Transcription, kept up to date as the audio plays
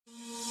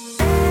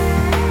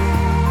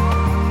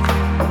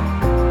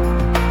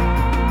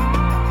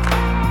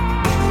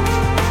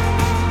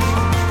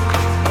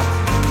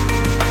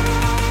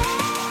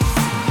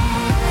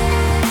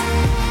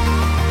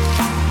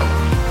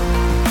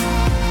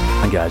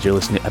guys. You're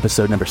listening to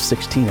episode number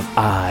 16 of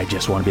I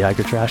Just Want to Be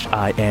Hiker Trash.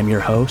 I am your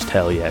host,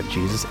 hell yeah,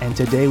 Jesus. And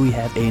today we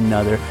have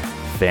another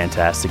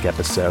fantastic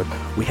episode.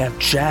 We have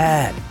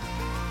Chad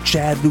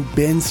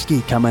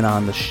Lubinsky coming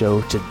on the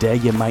show today.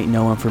 You might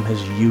know him from his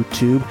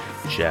YouTube,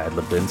 Chad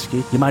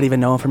Lubinsky. You might even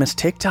know him from his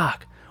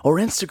TikTok or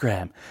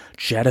Instagram,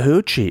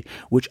 Chattahoochee,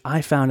 which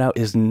I found out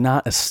is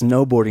not a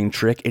snowboarding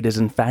trick. It is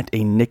in fact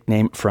a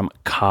nickname from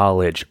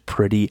college.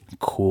 Pretty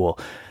cool.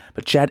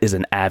 But Chad is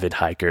an avid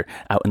hiker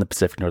out in the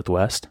Pacific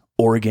Northwest,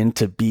 Oregon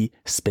to be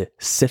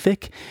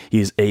specific.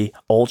 He's a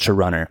ultra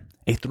runner,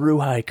 a through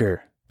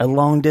hiker, a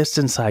long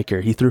distance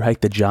hiker. He through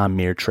hiked the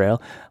Muir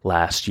Trail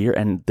last year,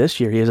 and this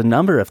year he has a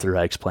number of through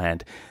hikes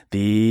planned.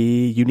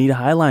 The Unita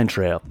Highline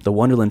Trail, the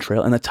Wonderland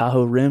Trail, and the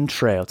Tahoe Rim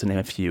Trail, to name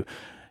a few.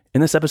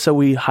 In this episode,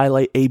 we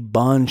highlight a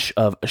bunch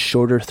of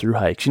shorter through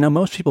hikes. You know,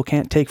 most people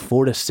can't take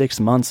 4 to 6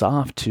 months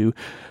off to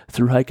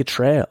through hike a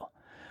trail.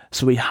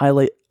 So we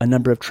highlight a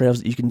number of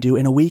trails that you can do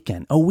in a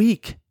weekend, a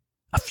week,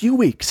 a few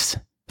weeks.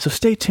 So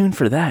stay tuned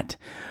for that.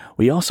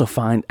 We also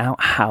find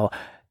out how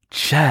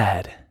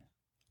Chad,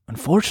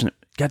 unfortunately,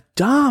 got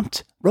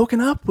dumped, broken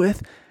up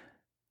with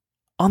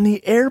on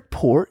the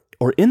airport,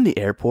 or in the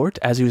airport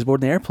as he was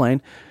boarding the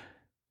airplane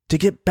to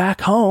get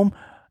back home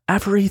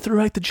after he through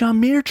hiked the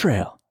Muir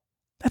Trail.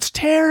 That's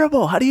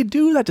terrible. How do you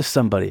do that to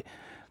somebody?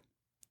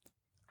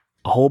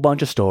 A whole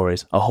bunch of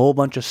stories, a whole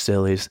bunch of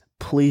sillies.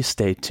 Please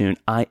stay tuned.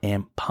 I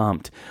am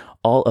pumped.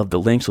 All of the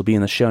links will be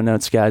in the show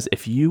notes, guys.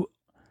 If you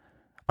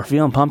are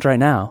feeling pumped right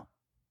now,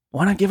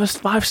 why not give us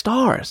 5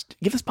 stars?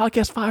 Give this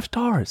podcast 5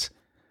 stars.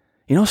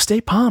 You know,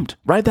 stay pumped.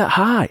 Ride that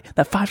high,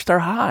 that 5-star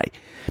high.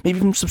 Maybe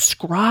even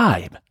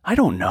subscribe. I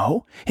don't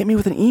know. Hit me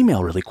with an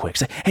email really quick.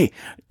 Say, hey,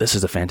 this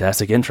is a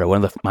fantastic intro.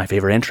 One of my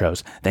favorite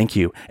intros. Thank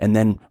you. And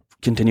then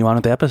continue on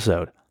with the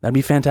episode. That'd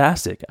be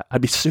fantastic.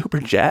 I'd be super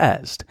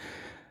jazzed.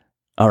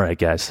 All right,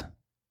 guys.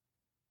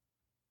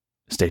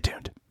 Stay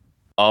tuned.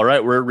 All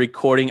right, we're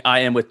recording. I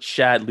am with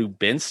Chad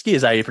Lubinsky.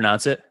 Is that how you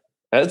pronounce it?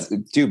 That's,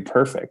 dude,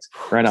 perfect.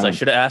 Right on. I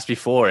should have asked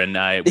before, and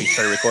we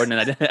started recording, and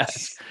I didn't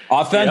ask.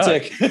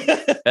 Authentic.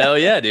 Yeah. Hell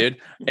yeah, dude.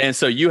 And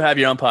so you have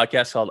your own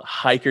podcast called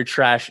Hiker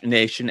Trash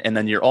Nation, and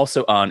then you're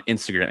also on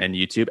Instagram and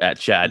YouTube at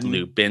Chad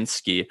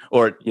Lubinsky.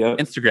 Or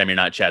Instagram, you're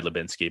not Chad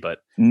Lubinsky, but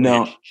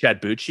no,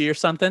 Chad Bucci or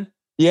something.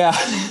 Yeah,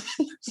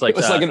 it's like it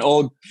was like an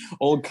old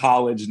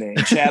college name,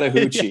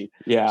 Chattahoochee.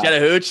 Yeah,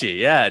 Chattahoochee.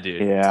 Yeah,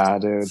 dude. Yeah,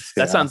 dude.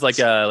 That sounds like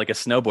a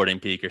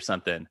snowboarding peak or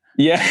something.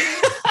 Yeah,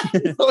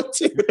 dude,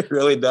 it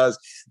really does.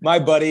 My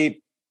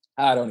buddy,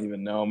 I don't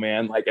even know,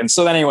 man. Like, and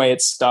so anyway,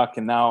 it's stuck,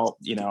 and now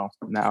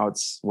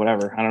it's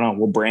whatever. I don't know.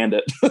 We'll brand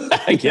it,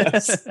 I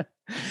guess.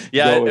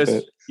 Yeah,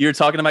 you were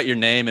talking about your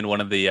name in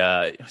one of the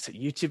was it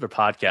YouTube or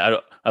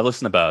podcast? I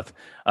listen to both.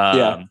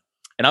 Yeah.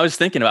 And I was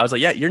thinking, I was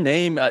like, yeah, your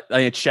name,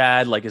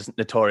 Chad, like is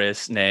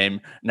notorious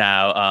name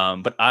now.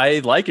 But I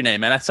like your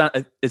name, man.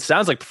 It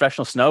sounds like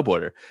professional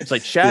snowboarder. It's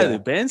like Chad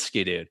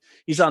Lubinsky, dude.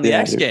 He's on the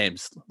X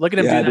Games. Look at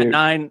him do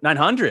that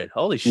 900.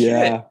 Holy shit.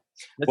 Yeah.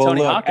 That's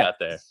Tony Hawk out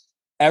there.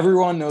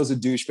 Everyone knows a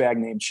douchebag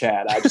named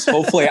Chad.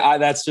 Hopefully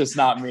that's just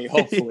not me,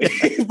 hopefully.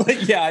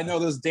 But yeah, I know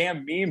those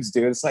damn memes,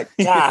 dude. It's like,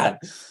 God.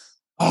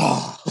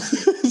 Oh,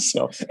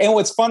 and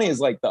what's funny is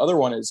like the other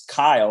one is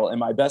Kyle, and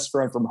my best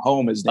friend from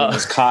home, his name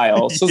is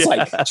Kyle. So it's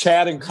like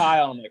Chad and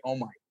Kyle. I'm like, oh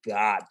my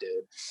God,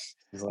 dude.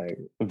 He's like,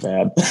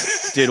 bad.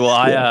 Dude,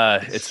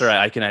 well, it's all right.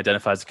 I can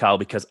identify as Kyle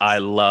because I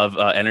love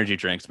energy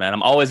drinks, man.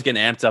 I'm always getting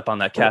amped up on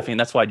that caffeine.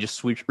 That's why I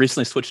just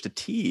recently switched to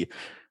tea.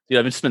 Dude,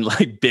 I've just been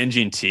like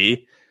binging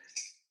tea.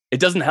 It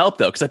doesn't help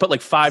though, because I put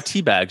like 5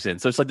 tea bags in.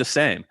 So it's like the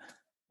same.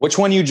 Which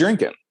one are you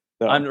drinking?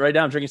 I'm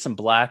drinking some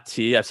black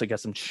tea. I've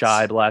got some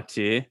chai black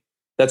tea.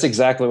 That's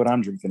exactly what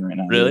I'm drinking right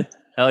now. Really? Dude.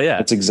 Hell yeah.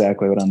 That's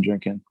exactly what I'm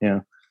drinking.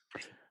 Yeah.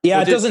 Yeah.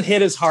 Well, it doesn't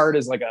hit as hard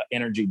as like an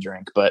energy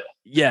drink, but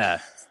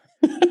yeah,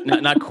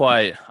 not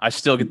quite. I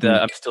still get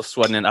I'm still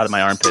sweating it out of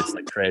my armpits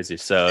like crazy.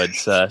 So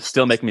it's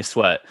still making me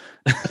sweat.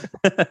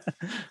 I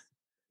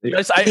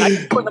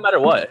can quit no matter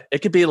what.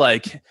 It could be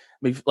like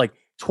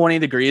 20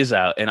 degrees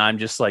out and I'm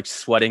just like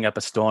sweating up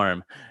a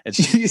storm.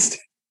 It's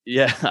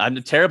yeah, I'm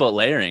terrible at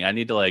layering. I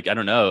need to I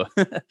don't know.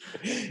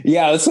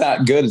 Yeah, that's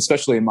not good,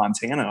 especially in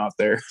Montana out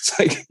there. It's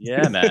like,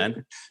 yeah,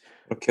 man.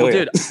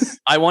 Dude,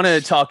 I want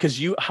to talk because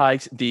you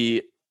hiked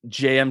the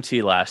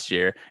JMT last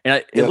year,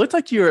 and it looked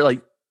like you were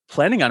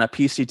planning on a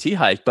PCT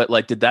hike, but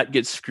did that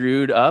get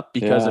screwed up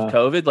because of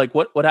COVID?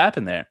 What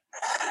happened there?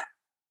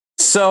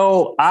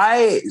 So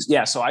I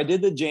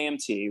did the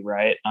JMT,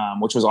 right,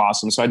 which was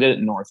awesome. So I did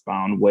it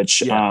northbound,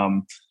 which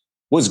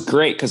was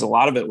great because a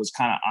lot of it was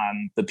kind of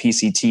on the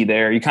PCT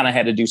there. You kind of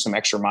had to do some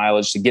extra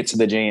mileage to get to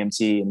the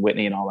JMT and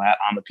Whitney and all that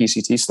on the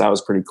PCT. So that was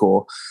pretty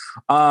cool.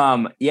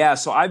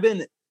 So I've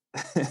been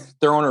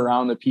throwing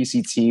around the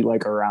PCT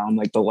around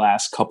the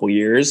last couple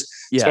years,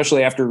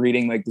 especially after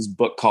reading this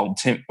book called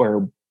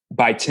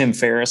by Tim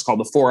Ferriss called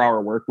The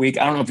 4-Hour Work Week.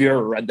 I don't know if you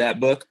ever read that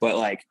book,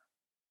 but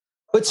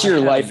puts your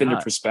life into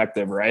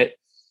perspective, right?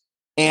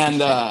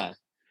 And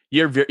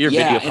your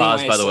video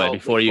paused, by the way,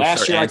 before you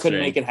last start year answering. I couldn't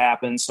make it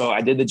happen, so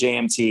I did the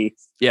JMT.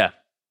 Yeah.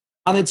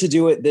 wanted to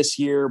do it this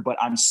year, but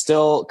I'm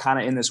still kind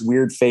of in this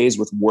weird phase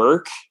with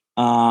work.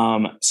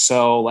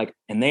 So like,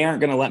 and they aren't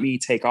going to let me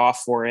take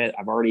off for it.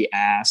 I've already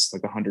asked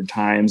like 100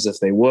 times if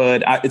they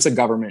would. It's a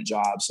government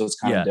job, so it's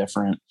kind of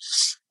different.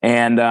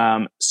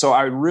 And so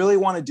I really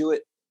want to do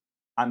it.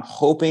 I'm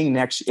hoping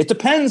it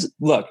depends.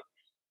 Look,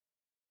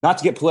 not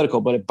to get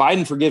political, but if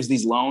Biden forgives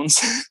these loans,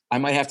 I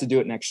might have to do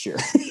it next year.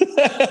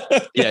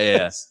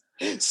 Yeah.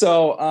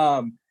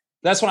 So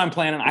that's what I'm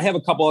planning. I have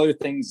a couple other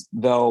things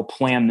though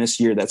planned this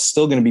year that's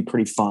still going to be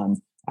pretty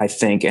fun, I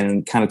think,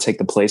 and kind of take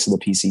the place of the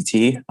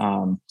PCT.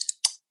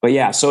 But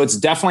yeah, so it's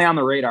definitely on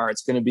the radar.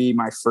 It's going to be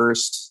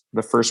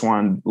the first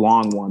long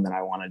one that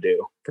I want to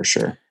do for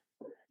sure.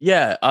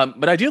 Yeah.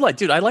 But I do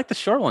I like the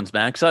short ones,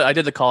 man. Cause I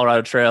did the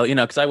Colorado Trail,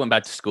 cause I went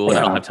back to school and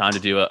I don't have time to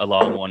do a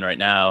long one right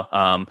now.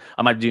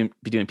 I might be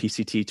doing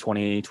PCT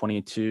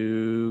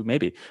 2022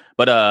 maybe,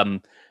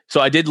 but, so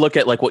I did look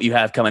at like what you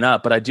have coming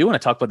up, but I do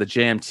want to talk about the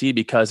JMT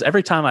because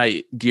every time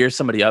I gear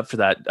somebody up for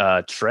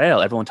that trail,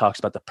 everyone talks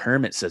about the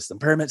permit system.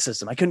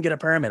 I couldn't get a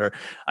permit, or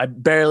I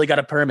barely got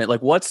a permit.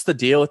 Like, what's the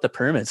deal with the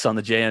permits on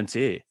the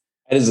JMT?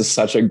 That is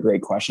such a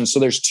great question. So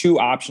there's two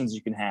options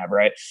you can have,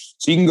 right?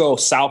 So you can go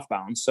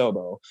southbound,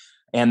 NOBO,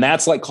 and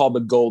that's like called the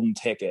golden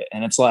ticket.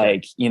 And it's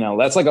like,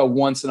 that's like a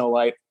once in a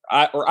life,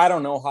 I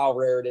don't know how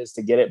rare it is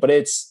to get it, but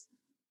it's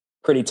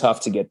pretty tough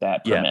to get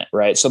that permit,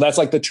 right? So that's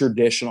like the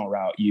traditional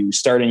route. You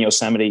start in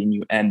Yosemite and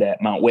you end at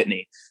Mount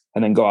Whitney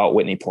and then go out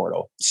Whitney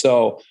Portal.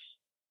 So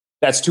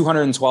that's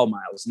 212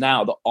 miles.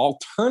 Now, the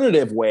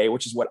alternative way,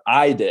 which is what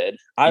I did,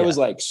 I was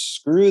like,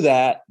 screw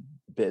that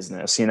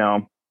business,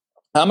 I'm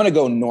going to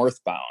go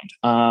northbound.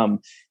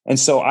 And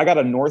so I got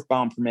a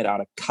northbound permit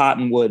out of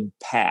Cottonwood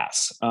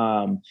Pass.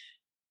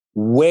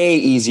 Way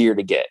easier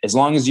to get as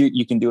long as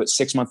you can do it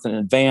 6 months in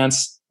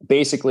advance.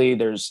 Basically,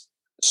 there's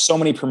so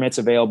many permits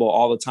available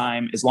all the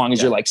time. As long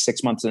as you're like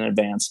 6 months in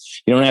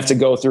advance, you don't have to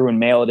go through and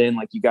mail it in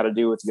like you got to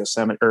do with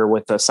Yosemite or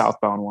with the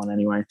southbound one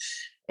anyway.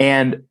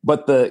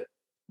 But the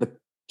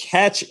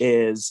catch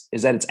is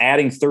that it's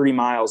adding 30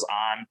 miles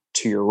on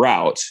to your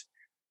route,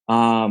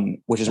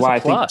 which is why I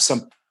think that's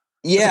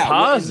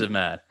positive,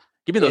 man.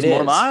 Give me those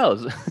more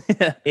miles.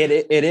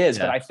 It is,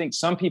 but I think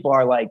some people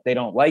are like, they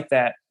don't like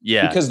that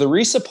because the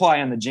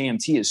resupply on the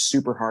JMT is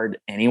super hard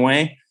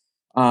anyway.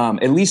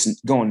 At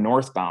least going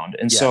northbound.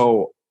 And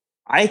so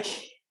I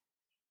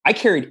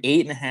carried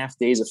 8.5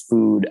 days of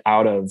food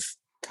out of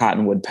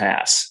Cottonwood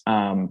Pass.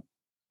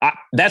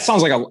 That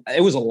sounds like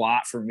it was a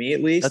lot for me,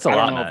 at least. That's a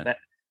lot, man.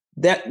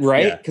 That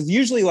right? Because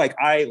usually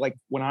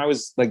when I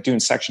was like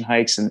doing section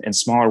hikes and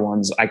smaller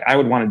ones, I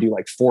would want to do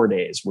like 4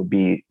 days would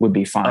be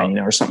fine,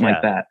 or something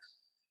like that.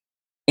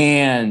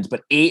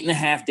 But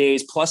 8.5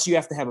 days plus you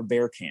have to have a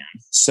bear can.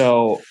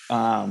 So,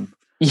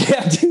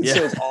 yeah, dude.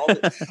 So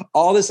it's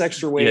all this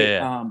extra weight.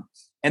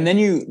 And then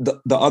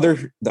the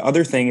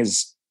other thing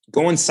is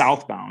going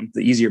southbound,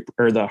 the easier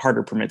or the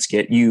harder permits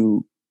get,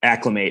 you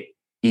acclimate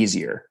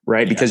easier,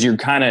 right? Because you're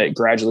kind of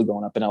gradually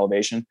going up in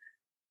elevation.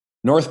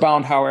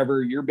 Northbound,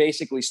 however, you're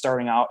basically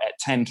starting out at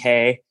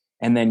 10K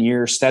and then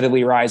you're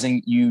steadily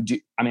rising.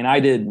 I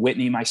did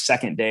Whitney my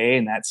second day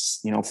and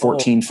that's,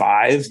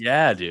 14.5.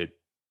 Yeah, dude.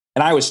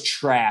 And I was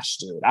trashed,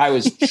 dude. I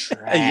was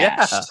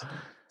trashed.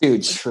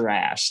 Dude,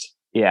 trashed.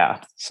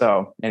 Yeah.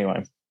 So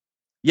anyway.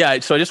 Yeah.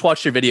 So I just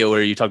watched your video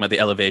where you talk about the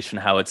elevation,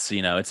 how it's,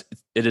 it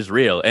is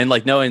real. And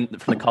like knowing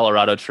from the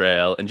Colorado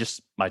Trail and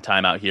just my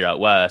time out here out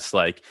west,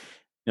 like,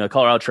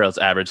 Colorado Trails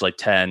average like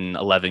 10,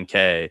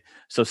 11K.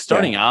 So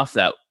starting off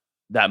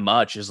that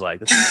much is like,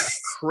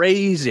 that's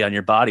crazy on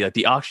your body. Like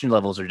the oxygen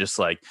levels are just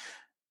like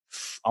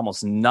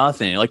almost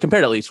nothing, like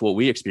compared to at least what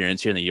we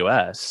experience here in the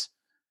US.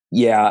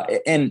 Yeah.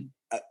 And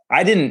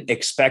I didn't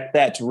expect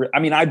that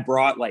I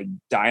brought like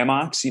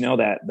Diamox,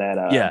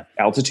 that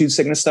altitude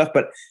sickness stuff,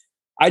 but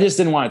I just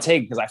didn't want to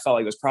take it because I felt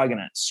like it was probably going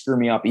to screw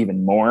me up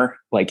even more.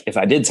 Like if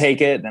I did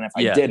take it, then if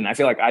I didn't, I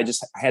feel like I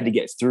had to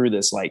get through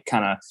this like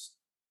kind of,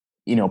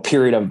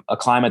 period of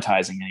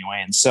acclimatizing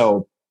anyway. And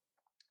so,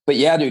 but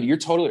yeah, dude, you're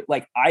totally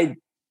like, I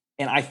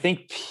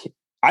think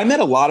I met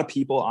a lot of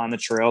people on the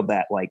trail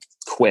that like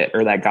quit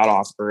or that got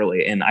off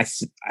early. And I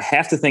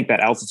have to think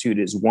that altitude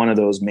is one of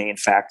those main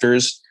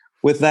factors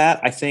with that.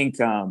 I think,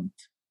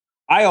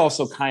 I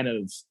also kind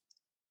of,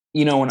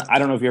 and I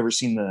don't know if you've ever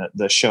seen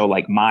the show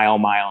like Mile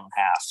and a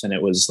Half, and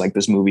it was like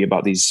this movie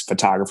about these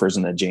photographers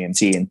in the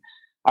JMT. And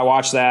I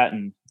watched that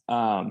and,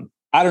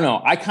 I don't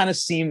know.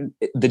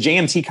 The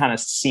JMT kind of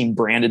seemed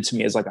branded to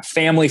me as like a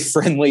family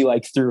friendly,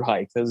 like through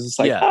hike. It was just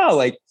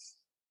like,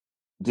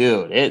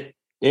 dude,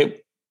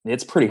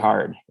 it's pretty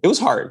hard. It was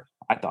hard,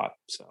 I thought.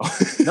 So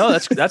no,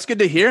 that's good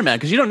to hear, man.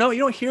 Cause you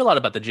don't hear a lot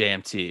about the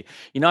JMT.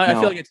 I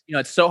feel like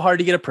it's so hard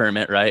to get a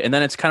permit, right? And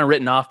then it's kind of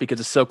written off because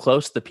it's so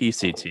close to the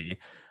PCT.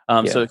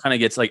 So it kind of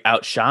gets like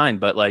outshined,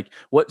 but like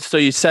so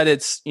you said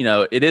it's,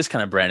 it is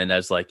kind of branded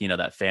as like,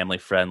 that family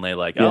friendly,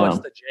 like, oh, it's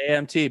the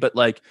JMT, but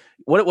like,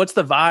 what's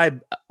the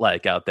vibe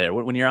like out there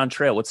when you're on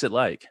trail? What's it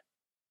like?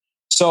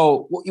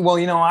 So, well,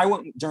 I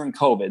went during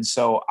COVID,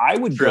 so I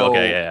would go,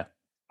 I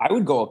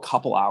would go a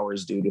couple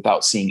hours, dude,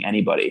 without seeing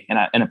anybody.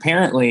 And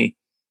apparently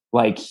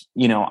like,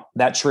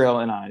 that trail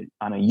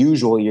on a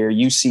usual year,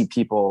 you see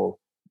people,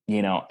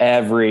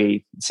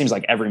 it seems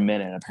like every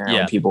minute,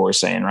 apparently people were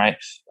saying, right.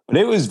 But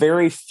it was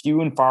very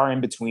few and far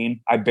in between.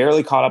 I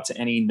barely caught up to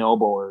any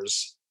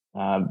NOBOers,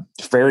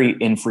 very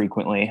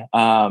infrequently.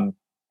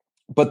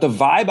 But the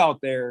vibe out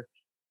there,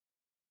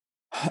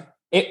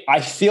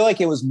 I feel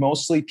like it was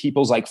mostly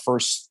people's like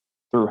first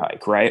through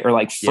hike, right? Or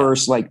like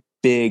first like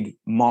big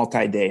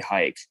multi-day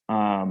hike.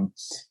 And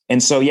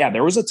so,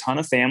 there was a ton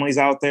of families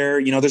out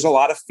there. There's a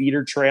lot of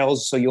feeder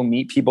trails. So you'll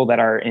meet people that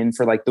are in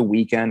for like the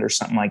weekend or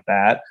something like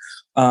that.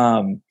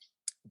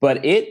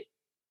 But the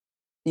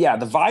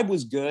vibe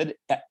was good.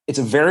 It's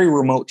a very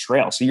remote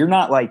trail. So you're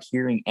not like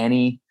hearing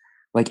any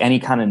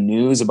kind of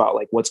news about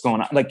like what's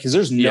going on. Like, cause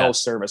there's no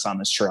service on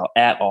this trail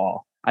at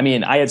all. I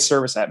mean, I had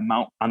service on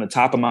the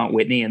top of Mount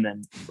Whitney and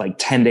then like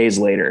 10 days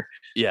later.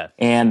 Yeah.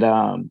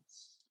 And,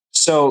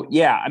 so,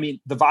 I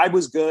mean, the vibe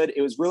was good.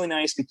 It was really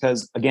nice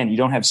because, again, you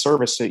don't have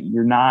service. So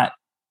you're not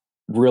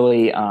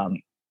really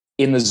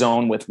in the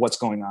zone with what's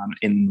going on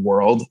in the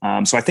world.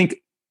 So I think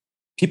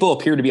people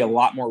appear to be a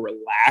lot more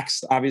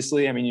relaxed,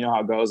 obviously. I mean, you know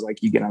how it goes.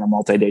 Like you get on a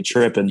multi-day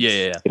trip and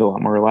get a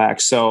lot more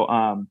relaxed.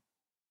 So,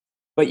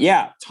 but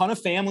ton of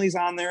families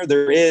on there.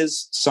 There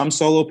is some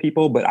solo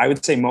people, but I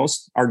would say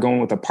most are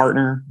going with a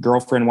partner,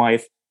 girlfriend,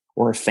 wife,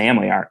 or a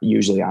family are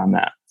usually on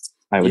that,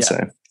 I would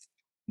say.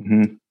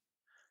 Mm-hmm.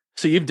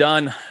 So you've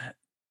done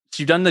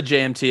the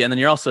JMT, and then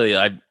you're also,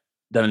 I've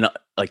done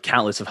like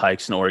countless of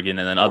hikes in Oregon,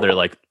 and then other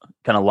like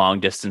kind of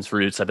long distance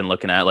routes I've been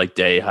looking at, like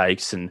day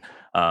hikes and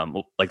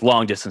like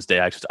long distance day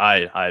hikes, which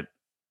I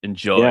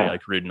enjoy,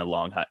 like routing a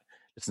long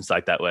distance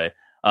like that way.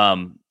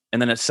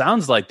 And then it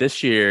sounds like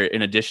this year,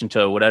 in addition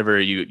to whatever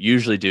you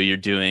usually do, you're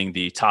doing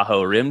the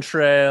Tahoe Rim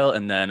Trail,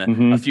 and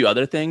then a few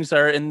other things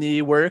are in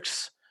the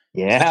works.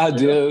 Yeah,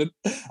 dude.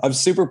 I'm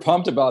super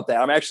pumped about that.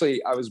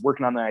 I was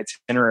working on the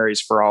itineraries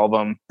for all of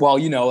them. Well,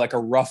 like a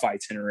rough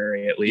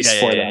itinerary, at least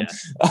for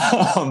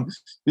them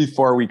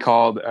before we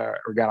called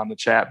or got on the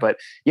chat. But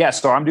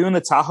so I'm doing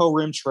the Tahoe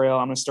Rim Trail.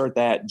 I'm going to start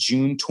that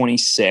June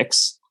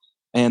 26th.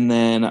 And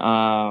then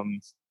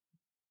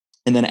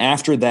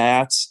after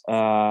that,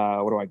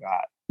 what do I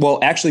got? Well,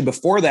 actually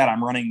before that,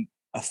 I'm running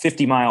a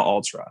 50-mile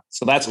ultra.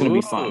 So that's going to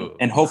be fun.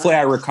 And hopefully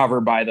I recover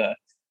by the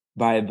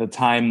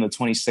time the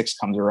 26th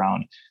comes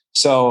around.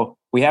 So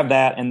we have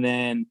that. And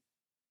then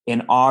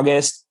in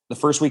August, the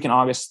first week in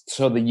August,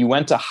 so the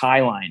Uinta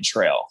Highline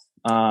Trail,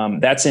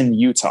 that's in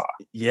Utah.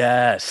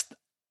 Yes.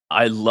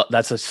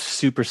 That's a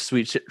super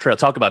sweet trail.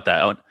 Talk about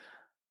that.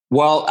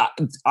 Well,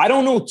 I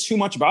don't know too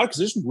much about it because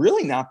there's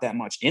really not that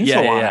much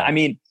info on it. I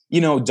mean,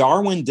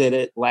 Darwin did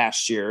it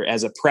last year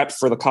as a prep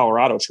for the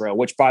Colorado Trail,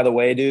 which, by the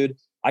way, dude,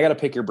 I got to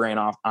pick your brain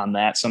off on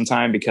that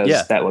sometime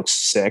because that looks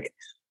sick.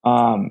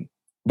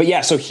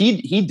 But so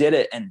he did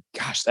it, and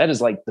gosh, that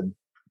is like the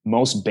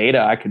most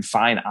beta I could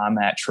find on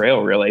that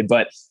trail, really.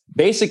 But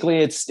basically,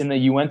 it's in the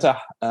Uinta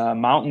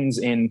Mountains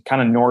in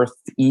kind of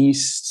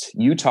northeast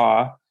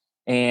Utah,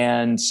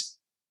 and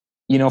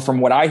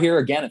from what I hear,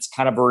 again, it's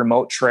kind of a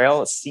remote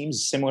trail. It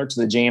seems similar to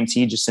the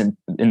JMT, just in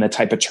the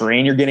type of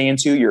terrain you're getting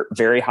into. You're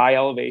very high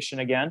elevation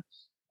again,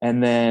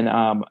 and then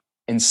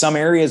in some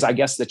areas, I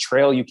guess the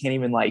trail you can't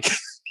even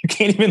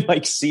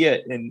see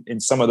it in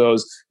some of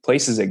those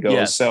places it goes.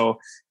 Yeah. So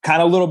kind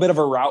of a little bit of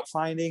a route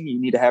finding. You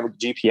need to have a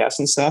GPS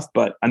and stuff,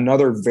 but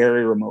another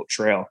very remote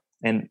trail,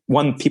 and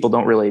one people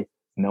don't really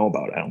know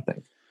about, I don't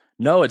think.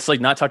 No, it's like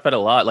not talked about a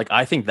lot. Like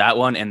I think that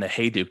one and the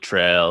Hayduke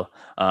Trail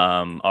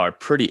are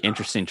pretty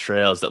interesting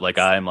trails that like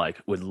I'm like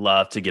would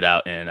love to get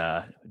out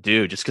and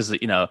do, just because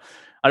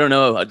I don't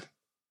know.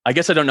 I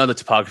guess I don't know the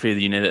topography of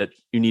the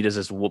Unitas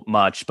as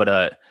much,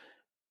 but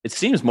it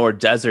seems more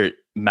desert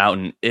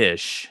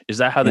mountain-ish. Is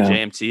that how the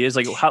JMT is?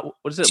 Like, what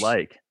is it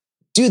like?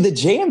 Dude, the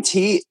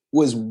JMT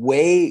was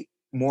way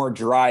more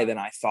dry than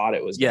I thought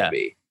it was going to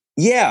be.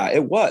 Yeah,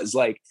 it was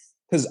like,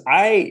 because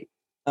I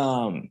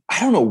don't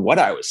know what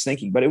I was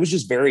thinking, but it was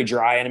just very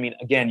dry. And I mean,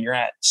 again, you're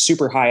at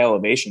super high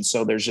elevation,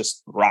 so there's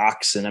just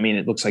rocks, and I mean,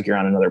 it looks like you're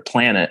on another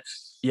planet.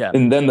 Yeah.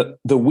 And then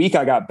the week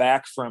I got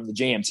back from the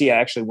JMT, I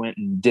actually went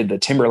and did the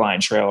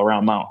Timberline Trail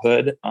around Mount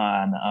Hood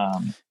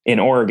in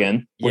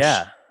Oregon, which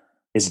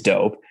is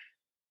dope.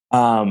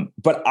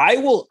 But I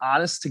will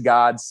honest to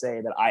God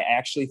say that I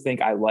actually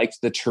think I liked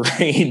the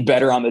terrain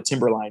better on the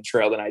Timberline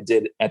Trail than I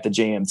did at the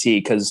JMT.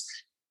 Because,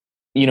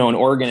 in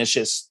Oregon, it's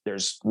just,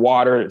 there's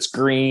water, it's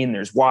green,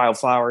 there's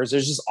wildflowers,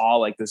 there's just all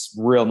like this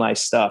real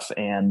nice stuff.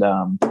 And,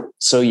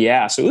 so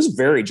it was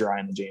very dry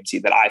in the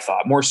JMT that I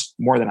thought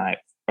more than I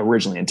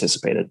originally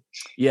anticipated.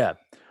 Yeah.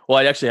 Well,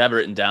 I actually have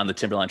written down the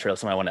Timberline Trail.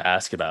 Something I want to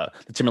ask about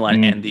the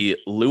Timberline and the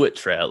Lewitt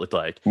Trail. It looked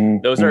like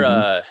those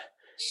are,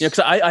 because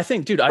I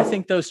think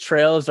those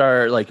trails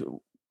are like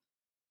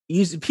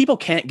easy. People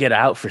can't get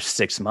out for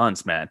 6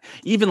 months, man.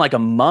 Even like a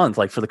month,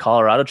 like for the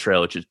Colorado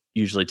Trail, which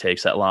usually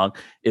takes that long,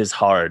 is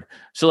hard.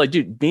 So like,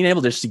 dude, being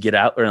able just to get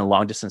out or in a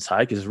long distance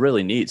hike is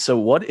really neat. So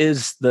what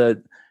is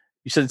you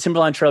said the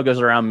Timberline Trail goes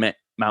around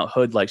Mount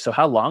Hood. Like, so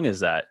how long is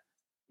that?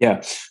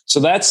 Yeah. So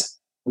that's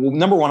well,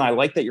 number one, I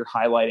like that you're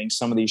highlighting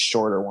some of these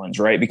shorter ones,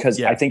 right?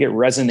 Because I think it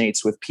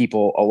resonates with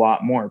people a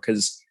lot more,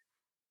 because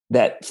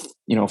that,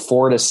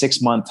 4 to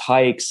 6 month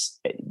hikes,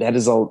 that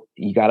is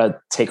you got to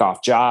take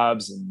off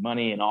jobs and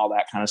money and all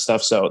that kind of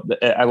stuff. So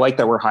I like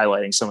that we're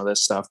highlighting some of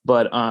this stuff.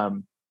 But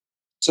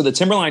so the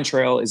Timberline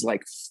Trail is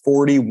like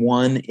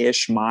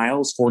 41-ish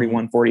miles,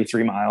 41,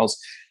 43 miles,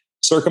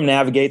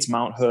 circumnavigates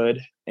Mount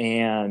Hood,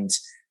 and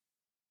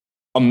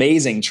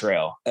amazing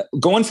trail.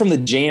 Going from the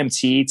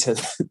JMT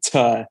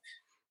to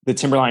the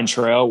Timberline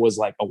Trail was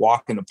like a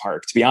walk in the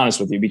park, to be honest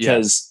with you,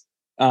 because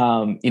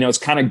it's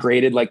kind of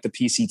graded like the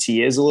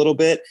PCT is a little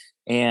bit,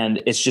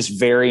 and it's just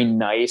very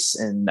nice.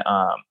 And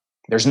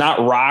there's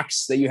not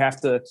rocks that you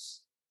have to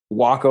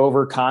walk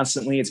over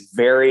constantly.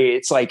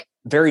 It's like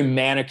very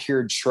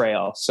manicured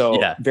trail. So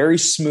very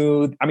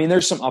smooth. I mean,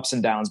 there's some ups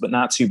and downs, but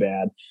not too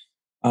bad.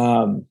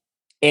 And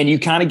you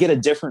kind of get a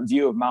different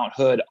view of Mount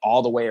Hood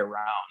all the way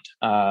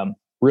around.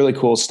 Really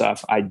cool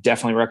stuff. I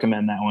definitely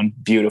recommend that one.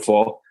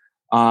 Beautiful.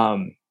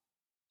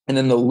 And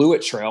then the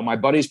Lewitt Trail, my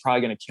buddy's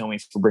probably going to kill me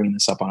for bringing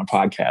this up on a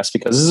podcast,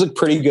 because this is a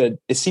pretty good,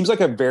 it seems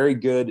like a very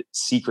good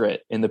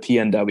secret in the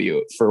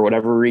PNW for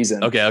whatever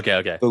reason. Okay.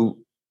 The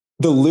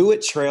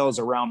Lewitt Trail is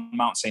around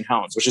Mount St.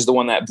 Helens, which is the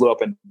one that blew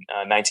up in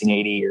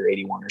 1980 or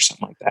 81 or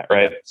something like that.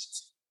 Right.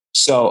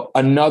 So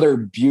another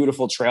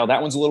beautiful trail.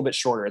 That one's a little bit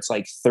shorter. It's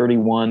like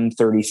 31,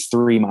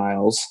 33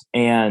 miles.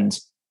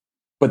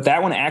 But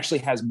that one actually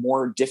has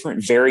more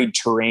different varied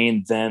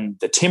terrain than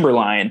the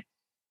Timberline.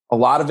 A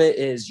lot of it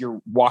is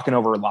you're walking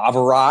over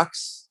lava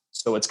rocks,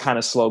 so it's kind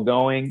of slow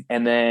going.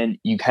 And then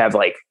you have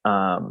like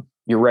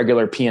your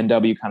regular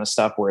PNW kind of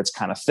stuff where it's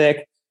kind of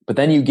thick. But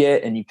then you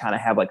kind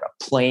of have like a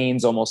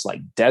plains, almost like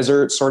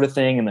desert sort of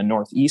thing in the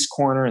northeast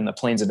corner, in the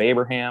Plains of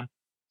Abraham.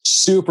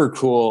 Super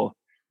cool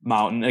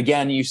mountain.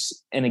 Again,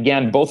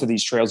 both of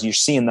these trails, you're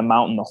seeing the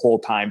mountain the whole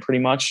time pretty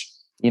much,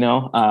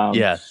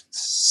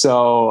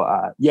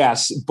 So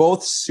yes,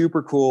 both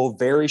super cool,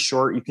 very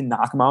short. You can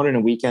knock them out in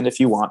a weekend if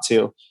you want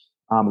to.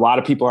 A lot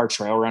of people are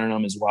trail running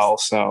them as well.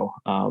 So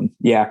kind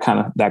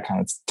of that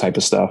kind of type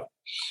of stuff.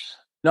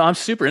 No, I'm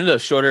super into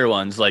those shorter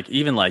ones, like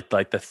even like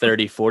the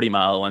 30, 40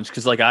 mile ones.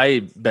 Cause like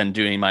I've been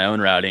doing my own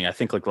routing, I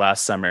think like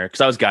last summer,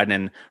 cause I was guiding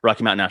in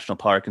Rocky Mountain National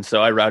Park. And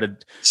so I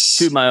routed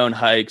 2 my own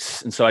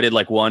hikes. And so I did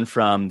like one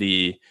from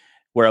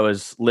where I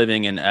was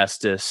living in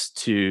Estes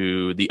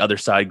to the other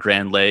side,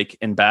 Grand Lake,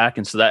 and back.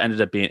 And so that ended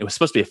up it was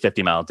supposed to be a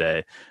 50-mile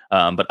day.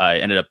 But I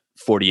ended up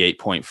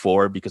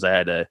 48.4 because I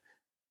had to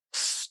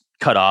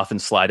cut off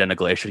and slide down a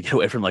glacier to get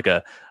away from like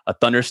a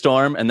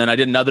thunderstorm. And then I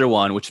did another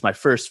one, which is my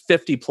first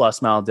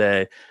 50+ mile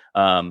day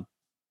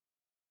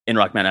in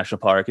Rocky Mountain National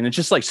Park. And it's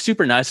just like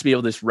super nice to be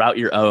able to just route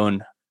your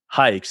own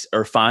hikes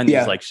or find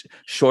these like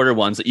shorter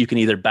ones that you can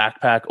either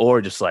backpack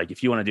or just like,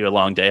 if you want to do a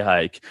long day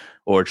hike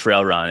or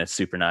trail run, it's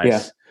super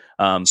nice.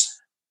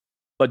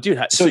 But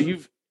dude,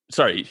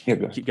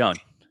 keep going.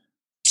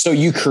 So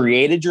you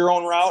created your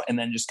own route and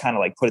then just kind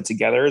of like put it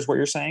together is what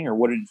you're saying? Or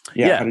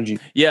how did you?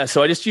 Yeah.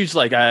 So I just used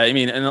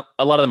and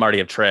a lot of them already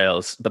have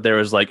trails, but there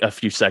was like a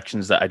few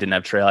sections that I didn't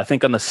have trail. I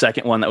think on the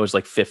second one that was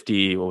like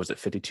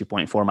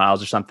 52.4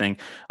 miles or something,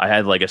 I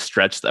had like a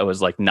stretch that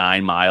was like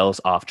 9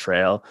 miles off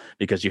trail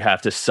because you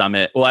have to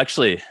summit. Well,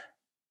 actually,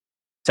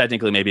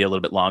 technically maybe a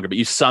little bit longer, but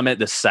you summit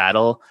the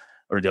saddle.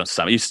 Or don't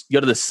summit. You go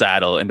to the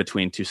saddle in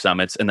between 2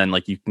 summits, and then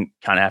like you can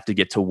kind of have to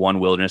get to one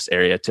wilderness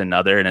area to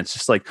another, and it's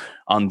just like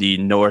on the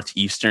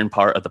northeastern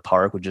part of the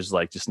park, which is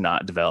like just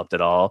not developed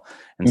at all.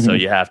 And so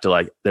you have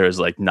to there's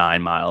like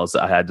 9 miles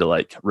that I had to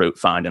like route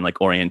find and like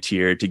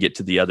orienteer to get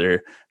to the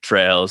other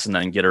trails and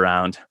then get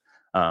around.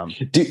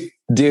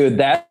 Dude,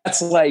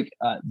 that's like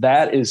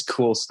that is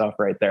cool stuff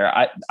right there.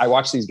 I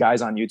watch these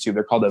guys on YouTube.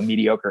 They're called the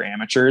Mediocre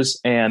Amateurs,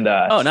 and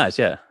oh, nice,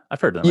 yeah, I've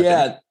heard of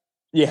them.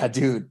 Yeah,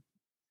 dude.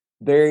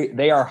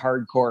 They are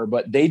hardcore,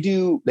 but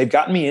they've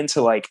gotten me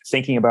into like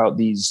thinking about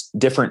these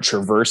different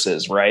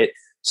traverses, right?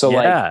 So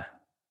like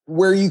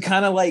where you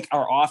kind of like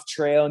are off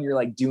trail and you're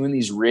like doing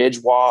these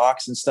ridge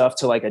walks and stuff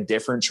to like a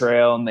different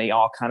trail, and they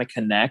all kind of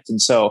connect.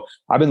 And so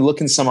I've been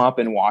looking some up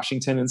in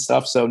Washington and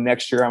stuff. So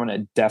next year I'm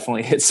going to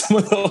definitely hit some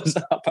of those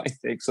up, I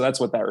think. So that's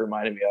what that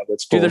reminded me of.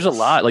 It's cool. Dude, there's a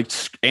lot like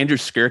Andrew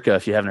Skirka,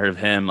 if you haven't heard of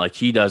him, like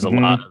he does a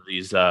lot of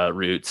these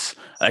routes.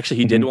 Actually,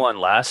 he did one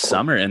last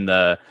summer in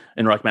Rocky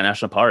Mountain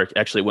National Park.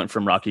 Actually went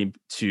from Rocky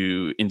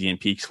to Indian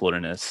Peaks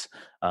Wilderness.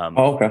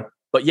 Okay.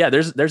 But yeah,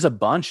 there's a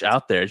bunch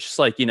out there. It's just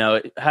like,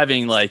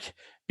 having like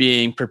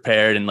being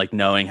prepared and like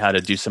knowing how to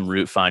do some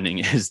route finding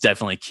is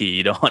definitely key.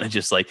 You don't want to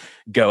just like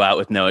go out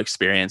with no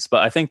experience,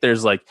 but I think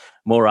there's like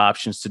more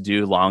options to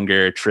do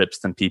longer trips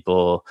than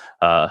people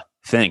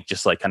think,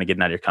 just like kind of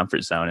getting out of your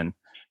comfort zone and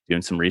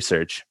doing some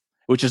research,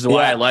 which is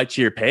why I liked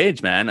your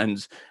page, man.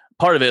 And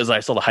part of it is I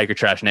saw the Hiker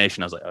Trash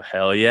Nation. I was like, oh,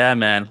 hell yeah,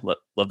 man.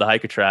 Love the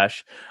Hiker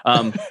Trash.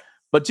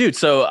 But dude,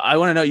 so I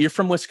want to know, you're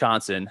from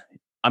Wisconsin.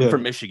 I'm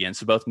from Michigan,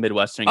 so both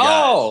Midwestern guys.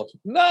 Oh,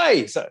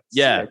 nice.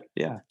 Yeah. Sick.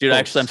 Yeah. Dude,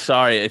 actually, I'm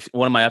sorry. If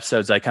one of my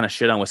episodes, I kind of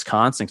shit on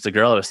Wisconsin because the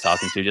girl I was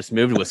talking to just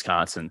moved to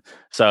Wisconsin.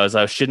 So I was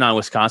shitting on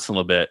Wisconsin a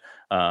little bit.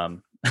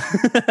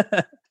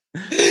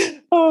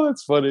 Oh,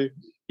 That's funny.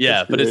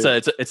 Yeah, but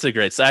it's a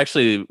great. So I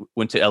actually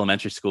went to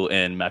elementary school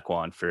in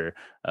Mequon for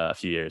a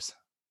few years.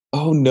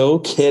 Oh, no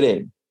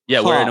kidding. Yeah,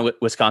 where in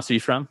Wisconsin are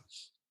you from?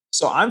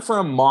 So I'm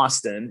from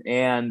Boston,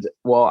 and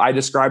well, I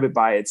describe it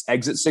by its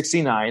exit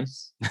 69,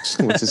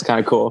 which is kind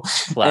of cool.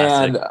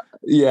 Classic.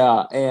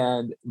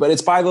 And but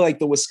it's by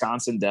the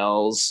Wisconsin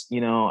Dells. I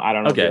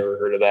don't know if you ever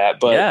heard of that,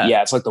 but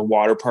yeah, it's like the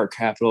water park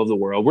capital of the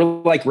world.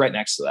 We're like right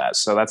next to that,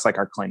 so that's like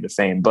our claim to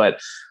fame.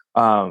 But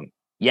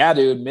yeah,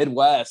 dude,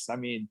 Midwest. I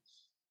mean,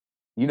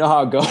 you know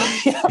how it goes.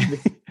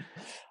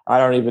 I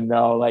don't even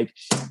know.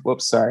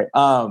 Whoops, sorry.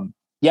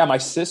 Yeah, my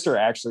sister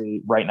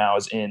actually right now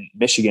is in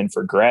Michigan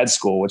for grad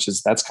school,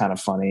 that's kind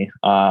of funny.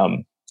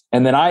 And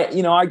then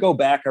I go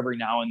back every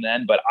now and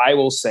then, but I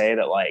will say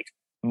that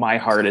my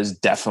heart is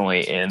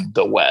definitely in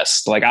the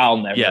West. I'll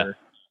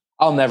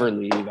never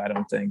leave. I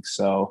don't think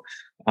so.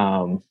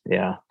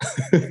 Yeah.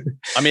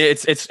 I mean,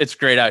 it's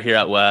great out here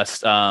out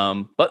West.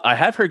 But I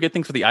have heard good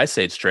things for the Ice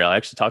Age Trail. I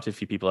actually talked to a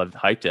few people that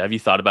have hiked it. Have you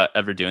thought about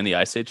ever doing the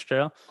Ice Age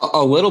Trail?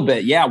 A little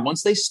bit. Yeah.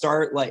 Once they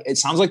start, it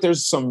sounds like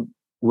there's some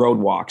road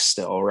walks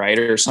still, right?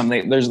 Or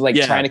something. There's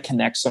trying to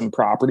connect some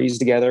properties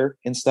together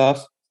and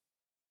stuff.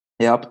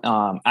 Yep.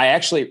 I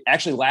actually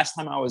last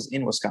time I was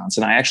in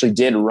Wisconsin, I actually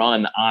did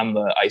run on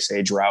the Ice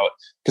Age route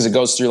because it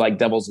goes through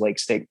Devil's Lake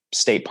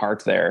State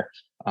Park there,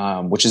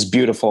 which is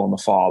beautiful in the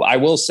fall. I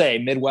will say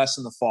Midwest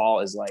in the fall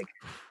is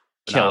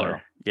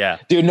killer. Yeah.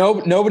 Dude,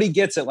 nobody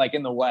gets it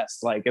in the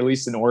West, at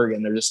least in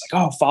Oregon. They're just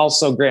oh, fall's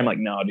so great. I'm like,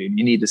 no, dude,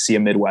 you need to see a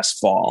Midwest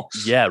fall.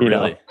 Yeah,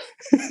 really.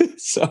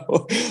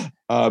 So,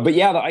 but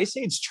yeah, the Ice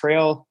Age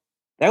Trail,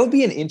 that would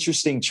be an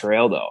interesting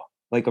trail though.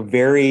 A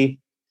very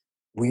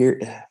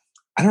weird,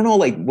 I don't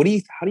know,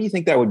 how do you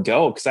think that would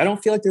go? Because I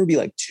don't feel like there would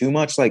be too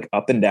much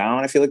up and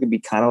down. I feel like it'd be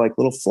kind of a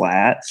little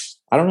flat.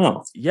 I don't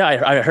know. Yeah,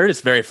 I heard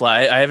it's very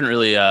flat. I haven't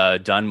really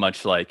done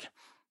much.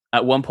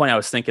 At one point I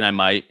was thinking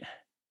I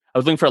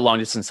was looking for a long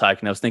distance hike,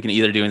 and I was thinking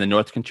either doing the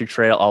North Country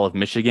Trail, all of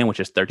Michigan, which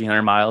is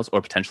 1,300 miles, or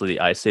potentially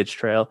the Ice Age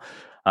Trail.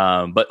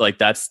 But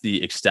that's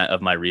the extent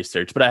of my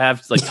research. But I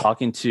have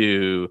talking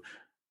to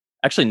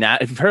actually,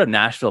 if you've heard of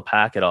Nashville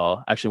Pack at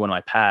all, actually one of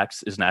my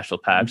packs is Nashville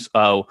Packs.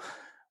 Oh,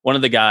 one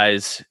of the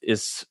guys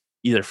is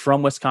either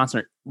from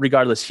Wisconsin, or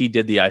regardless, he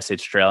did the Ice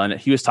Age Trail, and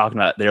he was talking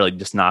about they're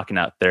just knocking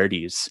out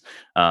 30s,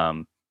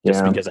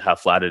 just because of how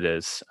flat it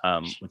is.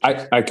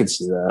 I could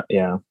see that.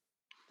 Yeah.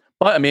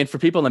 But I mean, for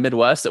people in the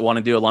Midwest that want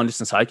to do a long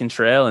distance hiking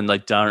trail and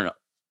aren't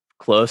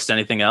close to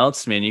anything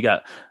else, I mean, you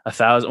got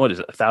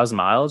 1,000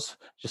 miles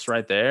just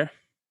right there.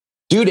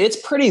 Dude, it's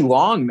pretty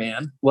long,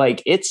 man.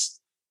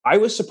 I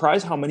was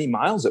surprised how many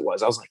miles it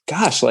was. I was like,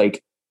 gosh,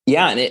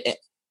 yeah. And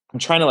I'm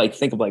trying to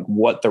think of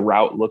what the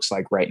route looks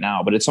like right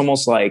now, but it's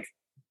almost I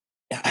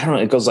don't know,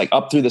 it goes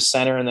up through the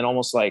center and then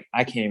almost I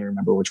can't even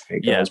remember which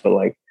way it goes,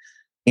 but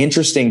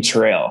interesting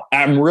trail.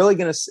 I'm really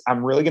gonna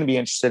be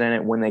interested in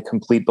it when they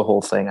complete the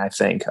whole thing, I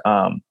think.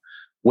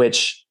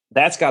 Which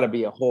that's got to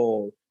be a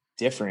whole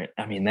different.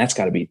 I mean, that's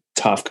got to be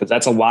tough because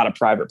that's a lot of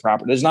private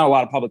property. There's not a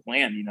lot of public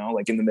land,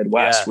 in the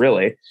Midwest,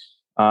 really.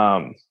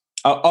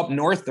 Up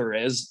north there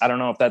is. I don't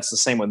know if that's the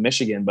same with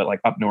Michigan, but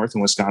up north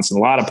in Wisconsin, a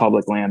lot of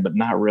public land, but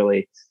not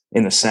really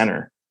in the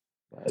center.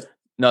 But,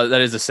 no, that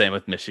is the same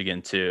with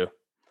Michigan too.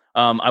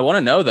 I want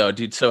to know though,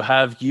 dude. So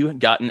have you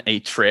gotten a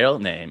trail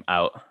name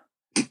out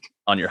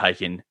on your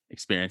hiking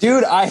experience?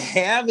 Dude, I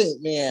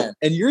haven't, man.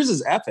 And yours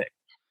is epic.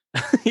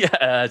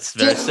 Yeah, it's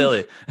very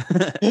silly.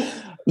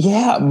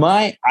 Yeah,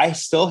 I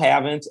still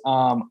haven't.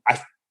 I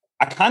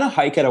kind of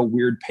hike at a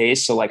weird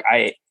pace. So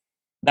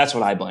that's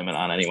what I blame it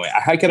on anyway.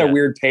 I hike at a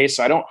weird pace.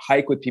 So I don't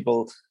hike with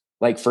people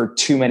for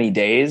too many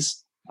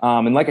days.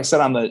 And like I said,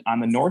 on the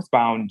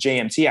northbound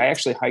JMT, I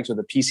actually hiked with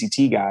a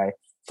PCT guy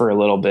for a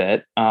little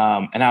bit.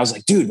 And I was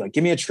like, dude,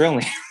 give me a trail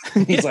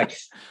name.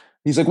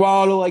 He's like,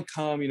 well, it'll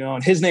come,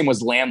 and his name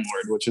was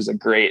Landlord, which is a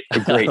great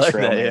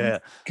trail name. Yeah.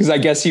 Cause I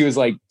guess he was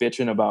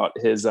bitching about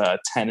his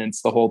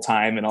tenants the whole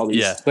time. And all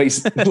these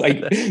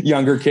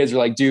younger kids are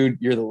like, dude,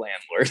 you're the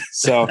landlord.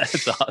 So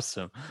that's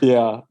awesome.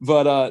 Yeah.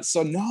 But,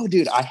 so no,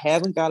 dude, I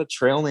haven't got a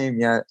trail name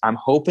yet. I'm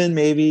hoping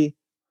maybe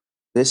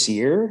this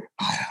year.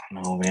 I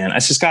don't know, man.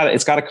 It's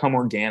got to come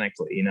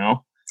organically,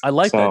 I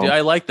like that, dude.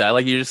 I like that.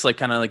 You're just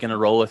kind of gonna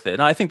roll with it.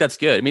 And I think that's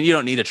good. I mean, you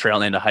don't need a trail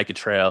name to hike a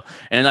trail.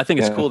 And I think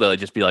it's cool to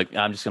just be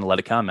I'm just gonna let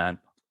it come, man.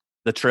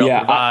 The trail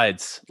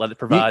provides. Let it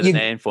provide a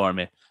name for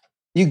me.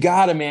 You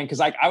gotta, man. Cause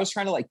I was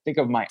trying to think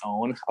of my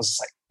own. I was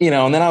just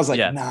and then I was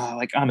nah,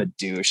 I'm a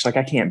douche. I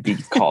can't be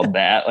called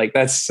that.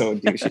 That's so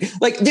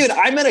douchey. Dude,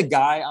 I met a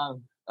guy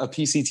on a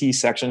PCT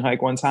section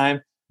hike one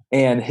time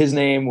and his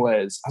name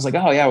was, I was like,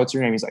 oh yeah, what's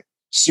your name? He's like,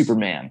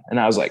 Superman. And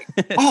I was like,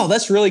 oh,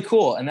 that's really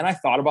cool. And then I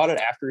thought about it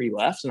after he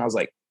left and I was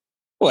like,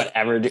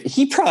 whatever. Dude.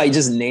 He probably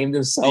just named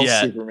himself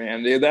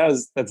Superman, dude.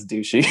 That's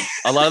douchey.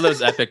 A lot of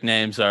those epic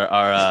names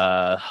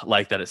are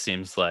like that, it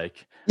seems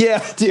like.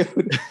 Yeah,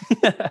 dude.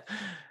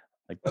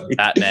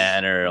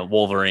 Batman or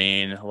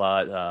Wolverine, a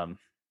lot.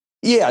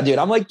 Yeah, dude.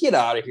 I'm like, get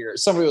out of here.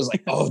 Somebody was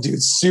like, oh,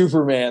 dude,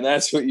 Superman.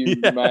 That's what you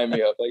remind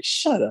me of.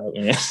 Shut up,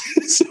 man.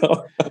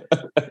 So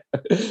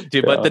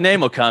Dude, but the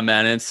name will come,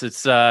 man.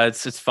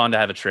 It's fun to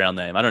have a trail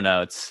name. I don't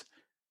know.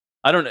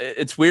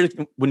 It's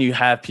weird when you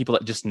have people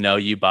that just know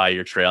you by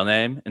your trail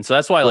name. And so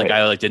that's why Right.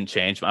 I didn't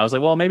change. I was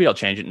like, well, maybe I'll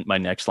change it in my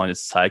next Long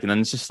Distance Hike. And then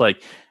it's just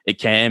like, it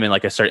came and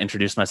like I started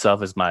introducing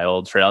myself as my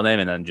old trail name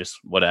and then just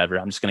whatever.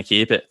 I'm just going to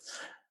keep it.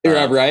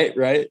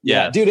 Right.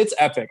 Yeah. Dude, it's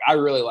epic. I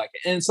really like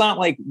it. And it's not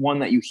like one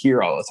that you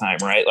hear all the time,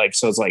 right? Like,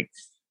 so it's like,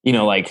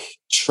 like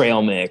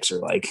trail mix or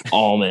like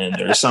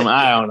almond or something.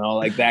 I don't know,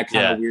 like that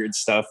kind of weird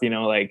stuff,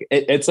 like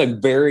it's a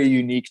very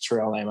unique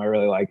trail name. I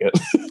really like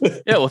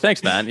it. Yeah. Well,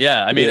 thanks, man.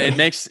 Yeah. I mean,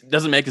 it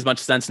doesn't make as much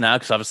sense now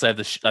because obviously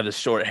I have the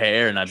short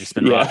hair and I've just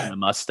been rocking the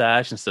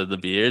mustache instead of the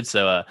beard.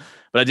 So,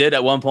 but I did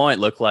at one point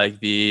look like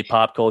the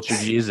pop culture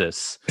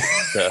Jesus.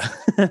 So.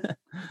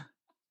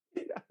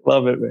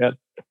 Love it, man.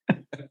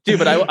 Dude,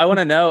 but I want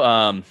to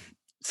know,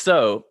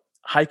 so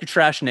Hiker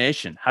Trash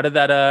Nation, how'd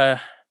that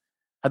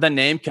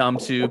name come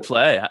to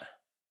play?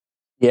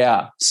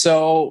 Yeah.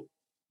 So,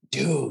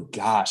 dude,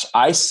 gosh,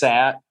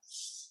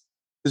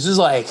 this is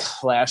like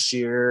last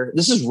year.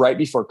 This is right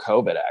before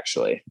COVID,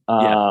 actually.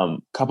 A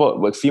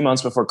few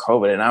months before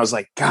COVID. And I was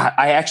like, God,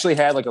 I actually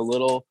had like a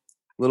little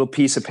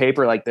piece of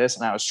paper like this.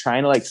 And I was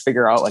trying to like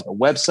figure out like a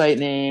website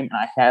name. And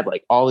I had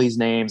like all these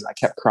names. I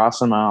kept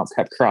crossing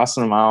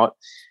them out.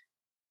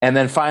 And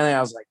then finally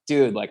I was like,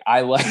 dude, like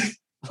I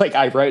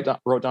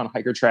wrote down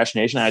Hiker Trash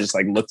Nation. And I just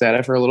like looked at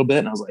it for a little bit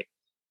and I was like,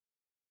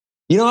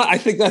 you know what? I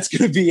think that's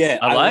going to be it.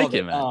 I like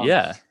it, man.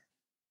 Yeah.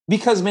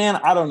 Because, man,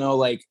 I don't know,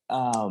 like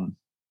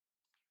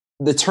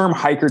the term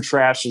hiker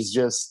trash is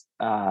just,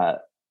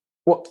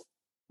 well,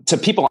 to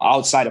people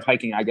outside of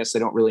hiking, I guess they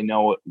don't really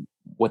know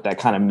what that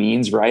kind of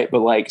means. Right. But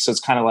like, so it's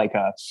kind of like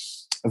a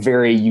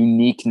very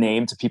unique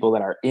name to people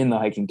that are in the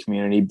hiking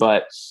community.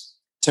 But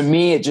to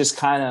me, it just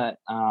kind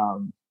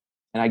of,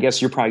 and I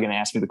guess you're probably going to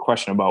ask me the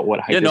question about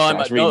what hiker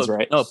trash means,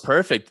 right? No,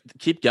 perfect.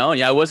 Keep going.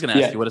 Yeah, I was going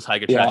to ask you what does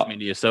hiker trash mean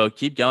to you. So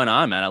keep going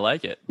on, man. I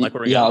like it. Like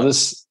where we're going. I'll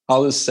just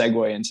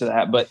segue into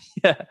that. But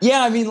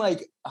I mean,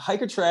 like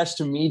hiker trash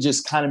to me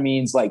just kind of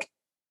means like,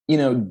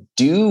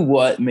 do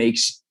what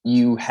makes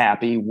you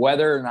happy,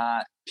 whether or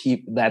not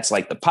that's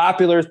like the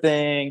popular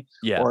thing,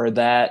 or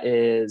that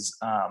is,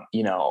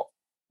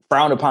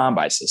 frowned upon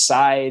by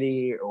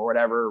society or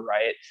whatever,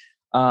 right?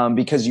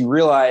 Because you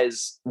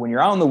realize when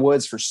you're out in the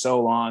woods for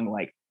so long,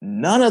 like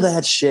none of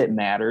that shit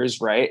matters,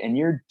 right? And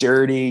you're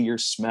dirty, you're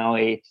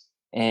smelly,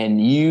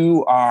 and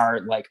you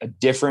are like a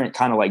different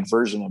kind of like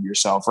version of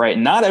yourself, right?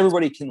 And not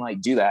everybody can like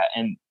do that.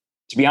 And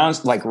to be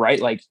honest, like, right,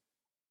 like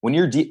when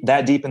you're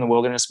that deep in the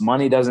wilderness,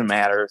 money doesn't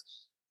matter.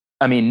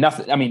 I mean,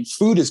 nothing. I mean,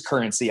 food is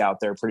currency out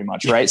there pretty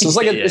much, right? So it's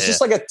like it's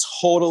just like a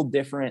total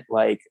different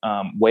like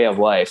way of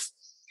life.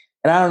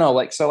 And I don't know,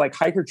 like, so like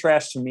hiker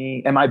trash to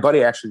me, and my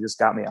buddy actually just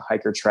got me a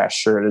hiker trash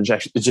shirt.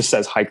 It just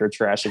says hiker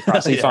trash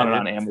across. He found it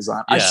on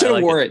Amazon. I should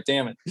have wore it.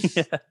 Damn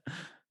it.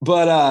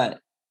 But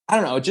I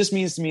don't know. It just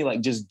means to me,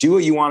 like, just do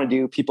what you want to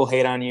do. People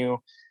hate on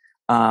you.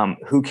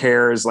 Who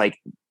cares? Like,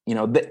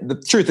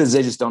 the truth is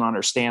they just don't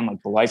understand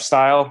like the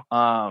lifestyle.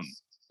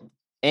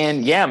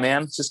 And yeah,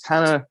 man, just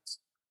kind of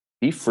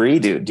be free,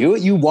 dude. Do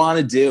what you want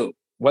to do,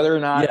 whether or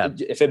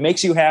not, if it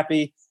makes you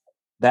happy,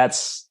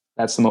 that's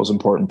the most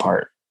important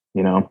part,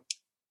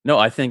 No,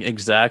 I think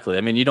exactly.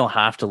 I mean, you don't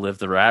have to live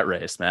the rat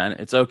race, man.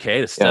 It's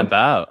okay to step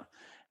out.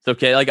 It's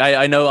okay. Like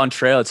I know on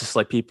trail, it's just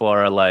like people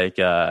are like,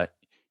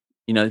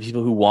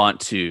 people who want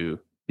to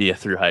be a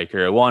thru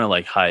hiker or want to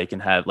like hike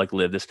and have like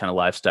live this kind of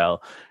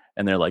lifestyle.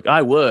 And they're like,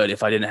 I would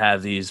if I didn't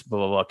have these blah,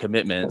 blah, blah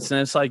commitments. And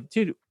it's like,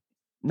 dude,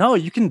 no,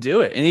 you can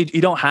do it. And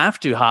you don't have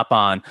to hop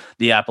on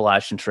the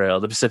Appalachian Trail,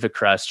 the Pacific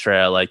Crest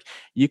Trail. Like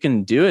you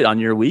can do it on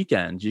your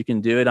weekends. You can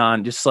do it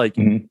on just like,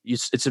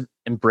 it's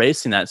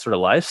embracing that sort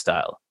of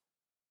lifestyle.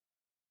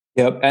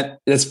 Yep. And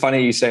it's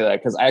funny you say that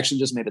because I actually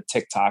just made a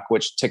TikTok,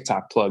 which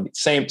TikTok plug,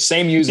 same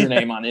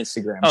username on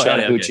Instagram,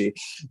 Chattahoochee.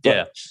 Okay.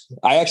 Yeah.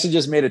 I actually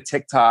just made a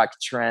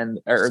TikTok trend,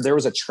 or there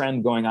was a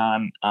trend going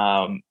on.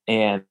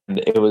 And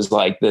it was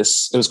like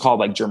this, it was called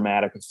like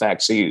dramatic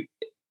effect. So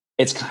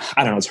I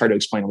don't know, it's hard to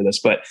explain over this,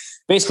 but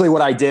basically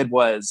what I did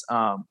was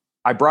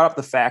I brought up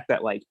the fact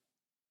that like,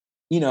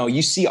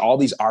 you see all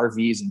these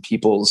RVs in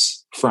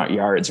people's front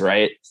yards,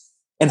 right?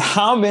 And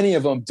how many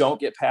of them don't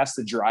get past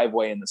the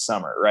driveway in the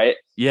summer, right?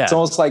 Yeah. It's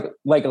almost like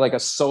a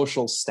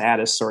social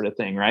status sort of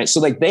thing, right? So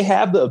like they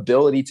have the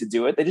ability to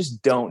do it. They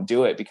just don't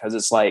do it because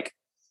it's like,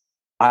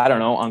 I don't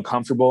know,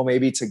 uncomfortable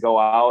maybe to go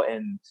out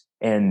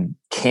and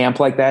camp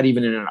like that,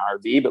 even in an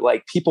RV. But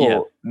like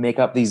people make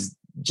up these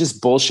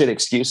just bullshit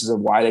excuses of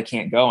why they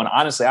can't go. And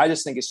honestly, I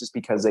just think it's just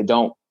because they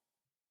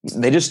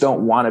just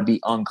don't want to be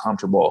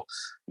uncomfortable,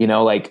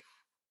 like,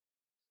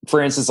 for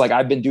instance, like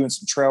I've been doing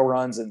some trail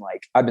runs and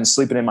like I've been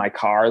sleeping in my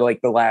car like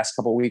the last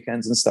couple of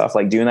weekends and stuff,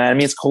 like doing that. I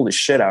mean, it's cold as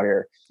shit out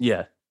here.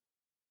 Yeah.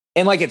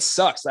 And like it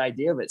sucks. The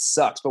idea of it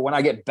sucks. But when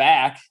I get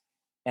back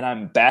and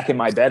I'm back in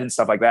my bed and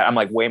stuff like that, I'm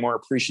like way more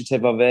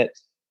appreciative of it.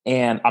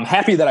 And I'm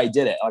happy that I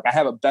did it. Like I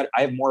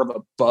have more of a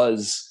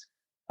buzz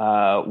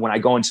when I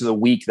go into the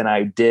week than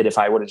I did if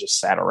I would have just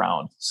sat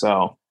around.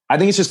 So I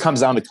think it just comes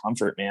down to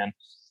comfort, man.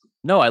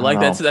 No, I I don't like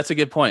know. that's a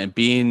good point. And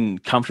being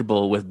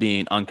comfortable with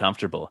being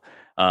uncomfortable.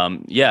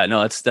 Yeah,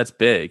 no, that's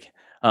big.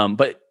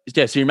 But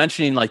yeah, so you're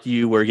mentioning like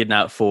you were getting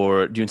out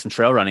for doing some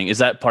trail running. Is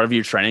that part of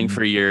your training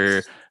for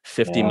your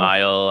 50 Yeah,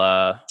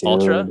 mile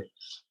ultra?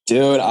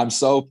 dude, I'm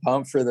so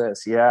pumped for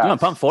this. Dude, Yeah. I'm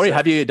pumped for you. So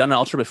Have you done an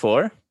ultra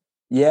before?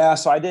 yeah,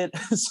 so I did.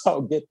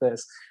 So get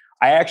this.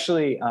 I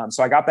actually,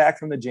 so I got back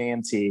from the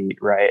JMT,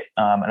 right?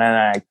 And then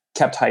I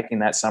kept hiking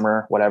that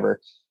summer, whatever.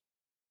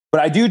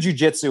 But I do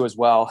jujitsu as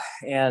well.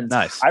 And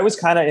Nice. I was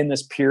kind of in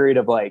this period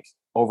of like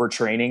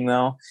overtraining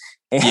though.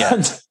 And Yeah.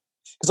 because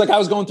like I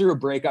was going through a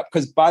breakup.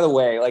 Because by the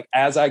way, like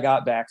as I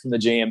got back from the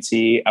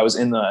JMT, I was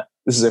in the,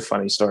 this is a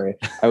funny story.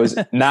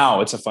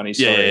 Now it's a funny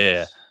Yeah, story. yeah,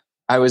 yeah.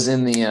 I was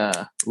in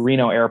the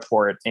Reno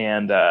airport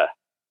and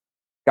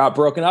got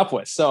broken up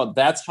with. So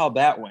that's how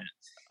that went.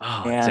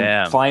 Oh, And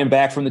damn. flying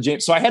back from the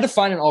gym. So I had to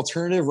find an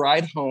alternative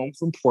ride home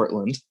from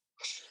Portland.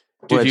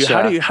 Dude, Which,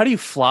 how do you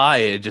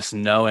fly just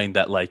knowing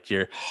that like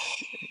you're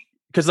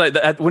because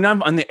like when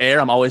I'm on the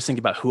air, I'm always thinking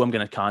about who I'm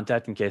going to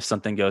contact in case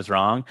something goes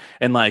wrong.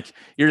 And like,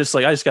 you're just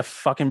like, I just got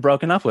fucking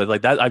broken up with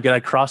like that. I've got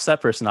to cross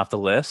that person off the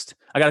list.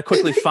 I got to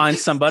quickly find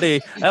somebody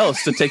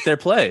else to take their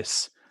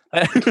place.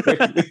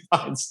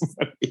 find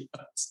somebody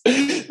else.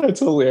 That's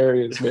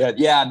hilarious, man.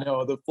 Yeah,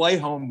 no, the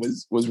flight home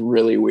was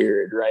really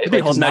weird, right? I'd be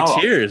Like, 'cause holding back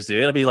now, tears,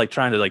 dude. I'd be like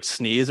trying to like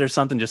sneeze or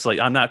something. Just like,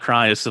 I'm not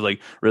crying, just to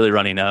like really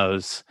runny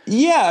nose.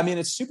 yeah, I mean,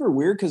 it's super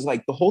weird because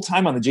like the whole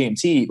time on the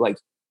GMT, like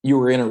you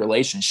were in a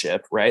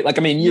relationship, right? Like,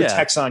 I mean, your Yeah.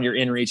 text on your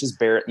inReach is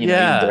barely, you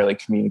Yeah. barely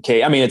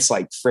communicate. I mean, it's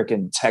like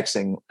freaking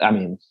texting. I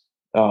mean,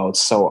 oh,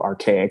 it's so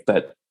archaic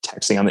that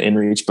texting on the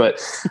inReach, but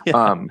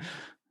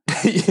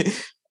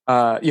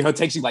it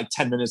takes you like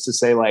 10 minutes to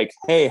say like,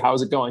 hey,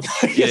 how's it going?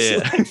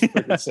 Yeah.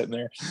 Like, sitting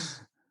there.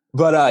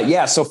 But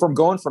yeah, so from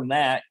going from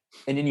that,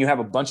 and then you have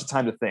a bunch of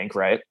time to think,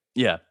 right?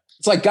 Yeah.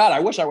 It's like, God, I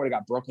wish I would have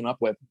got broken up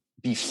with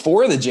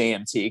before the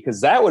JMT,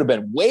 because that would have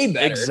been way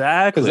better.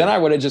 Exactly. Because then I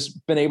would have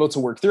just been able to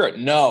work through it.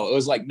 No, it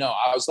was like, no,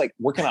 I was like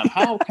working on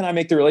how can I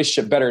make the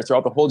relationship better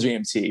throughout the whole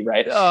GMT,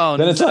 right? Oh,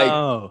 then it's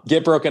no. like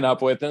get broken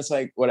up with. Then it's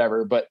like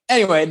whatever. But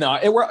anyway, no,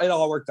 it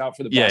all worked out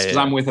for the best because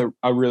I'm with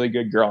a really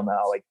good girl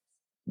now. Like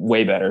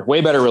way better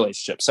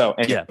relationship. So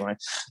anyway,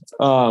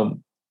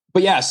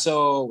 but yeah.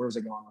 So where was I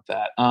going with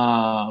that?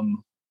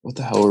 What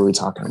the hell were we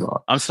talking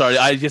about? I'm sorry.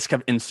 I just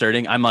kept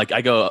inserting. I'm like,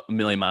 I go a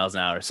million miles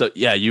an hour. So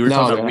yeah, you were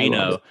talking about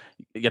Reno.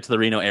 You get to the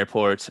Reno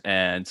airport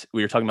and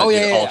we were talking about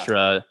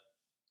ultra.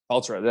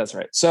 Ultra, that's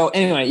right. So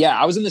anyway, yeah,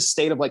 I was in this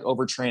state of like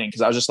overtraining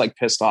because I was just like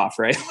pissed off,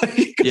 right?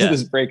 Because of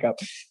this breakup.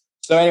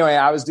 So anyway,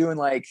 I was doing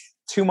like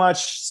too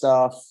much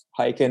stuff,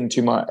 hiking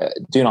too much,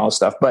 doing all this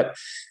stuff. But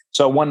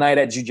so one night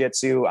at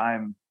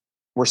jujitsu,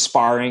 we're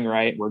sparring,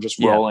 right? We're just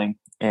rolling.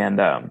 And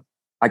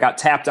I got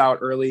tapped out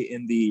early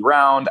in the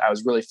round. I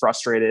was really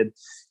frustrated.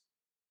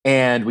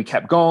 And we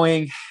kept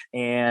going.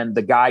 And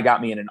the guy got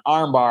me in an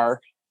arm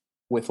bar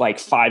with like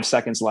 5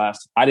 seconds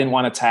left. I didn't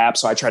want to tap.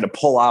 So I tried to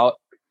pull out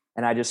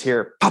and I just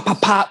hear pop,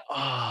 pop,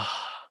 pop.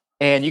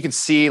 And you can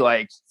see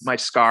like my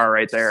scar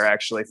right there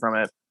actually from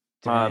it.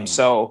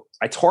 So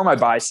I tore my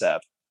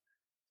bicep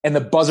and the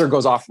buzzer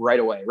goes off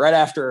right away, right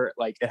after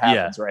like it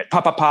happens, right?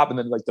 Pop, pop, pop. And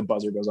then like the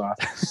buzzer goes off.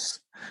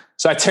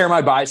 So I tear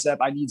my bicep.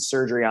 I need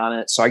surgery on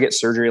it. So I get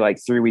surgery like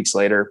 3 weeks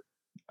later.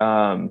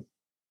 And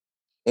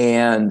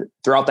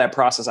throughout that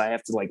process, I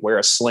have to like wear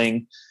a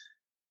sling.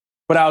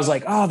 But I was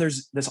like, oh,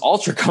 there's this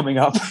ultra coming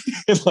up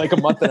in like a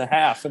month and a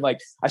half. And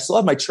like, I still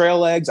have my trail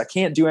legs. I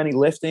can't do any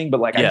lifting, but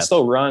like I can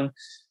still run.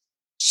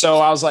 So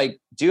I was like,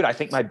 dude, I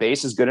think my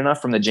base is good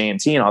enough from the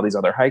JMT and all these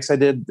other hikes I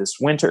did this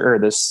winter or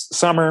this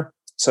summer.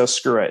 So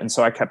screw it. And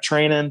so I kept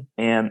training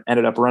and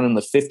ended up running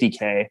the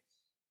 50K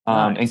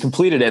and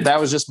completed it. That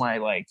was just my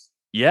like,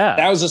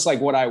 that was just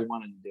like what I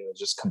wanted to do,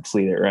 just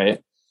complete it. Right.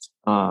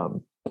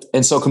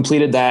 And so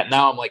completed that.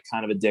 Now I'm like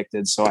kind of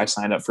addicted. So I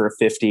signed up for a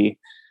 50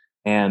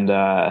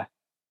 and,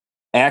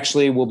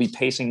 actually we'll be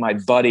pacing my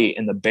buddy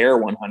in the Bear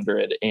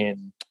 100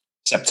 in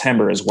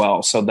September as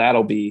well. So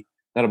that'll be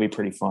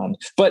pretty fun.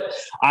 But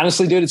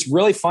honestly, dude, it's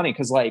really funny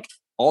because like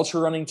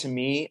ultra running to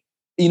me,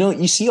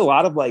 you see a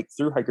lot of like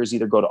through hikers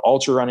either go to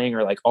ultra running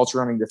or like ultra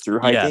running to through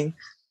hiking.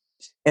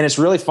 And it's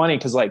really funny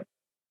because like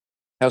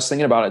I was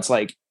thinking about it, it's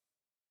like,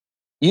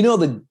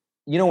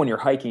 when you're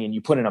hiking and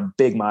you put in a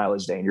big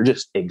mileage day and you're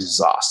just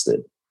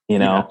exhausted,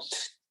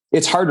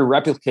 it's hard to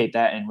replicate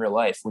that in real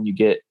life when you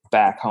get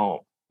back home,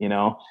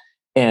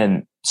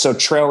 And so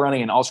trail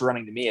running and ultra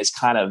running to me has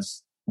kind of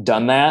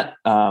done that,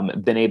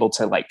 been able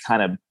to like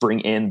kind of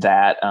bring in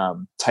that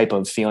type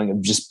of feeling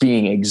of just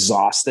being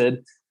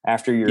exhausted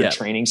after your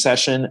training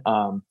session,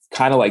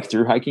 kind of like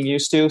through hiking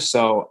used to.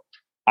 So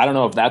I don't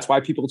know if that's why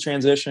people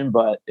transition,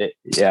 but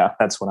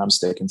that's what I'm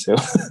sticking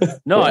to.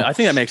 No, I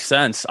think that makes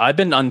sense. I've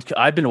been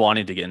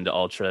wanting to get into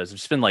ultras.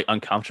 It's just been like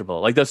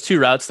uncomfortable. Like those 2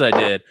 routes that I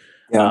did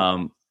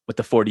with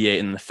the 48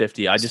 and the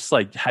 50, I just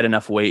like had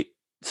enough weight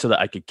so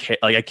that I could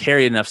I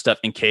carried enough stuff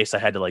in case I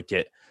had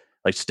to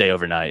stay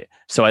overnight.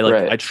 So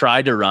I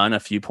tried to run a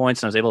few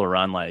points and I was able to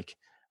run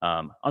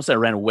honestly, I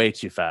ran way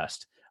too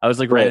fast. I was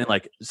like running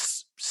like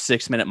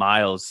 6-minute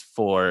miles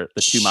for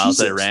the 2 miles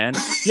that I ran.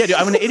 Yeah, dude,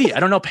 I'm an idiot. I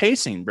don't know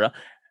pacing, bro.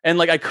 And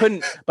like I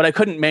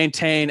couldn't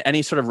maintain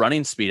any sort of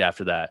running speed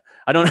after that.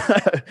 I don't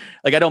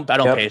like I don't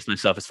pace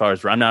myself as far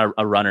as I'm not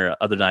a runner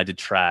other than I did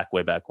track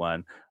way back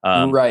when.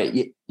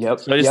 Right. Yep.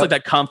 So I just like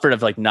that comfort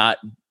of like not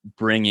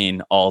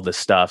bringing all the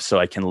stuff so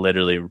I can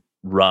literally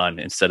run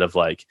instead of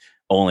like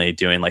only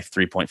doing like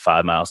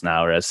 3.5 miles an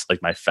hour as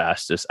like my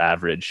fastest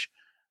average.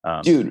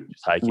 Dude,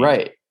 hiking.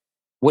 Right.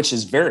 Which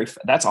is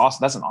that's awesome.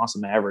 That's an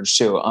awesome average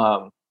too.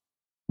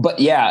 But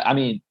yeah, I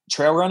mean,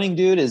 trail running,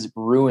 dude, is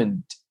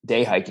ruined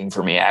day hiking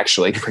for me,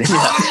 actually. Pretty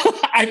much.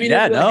 I mean,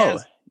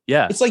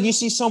 it's like you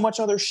see so much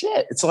other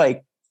shit. It's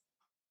like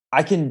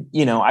I can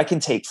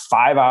take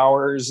 5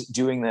 hours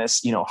doing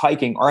this,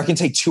 hiking, or I can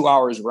take 2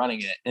 hours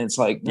running it. And it's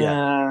like,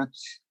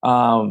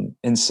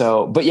 and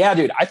so, but yeah,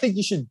 dude, I think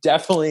you should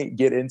definitely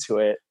get into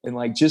it and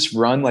like just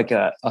run like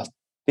a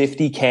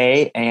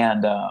 50K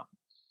and,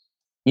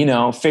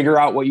 figure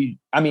out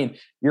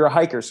you're a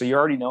hiker, so you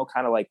already know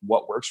kind of like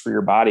what works for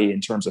your body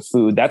in terms of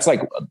food. That's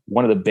like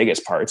one of the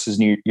biggest parts is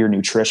your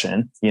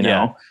nutrition,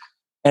 know?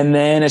 And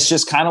then it's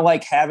just kind of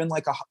like having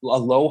like a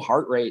low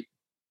heart rate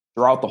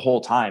throughout the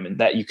whole time and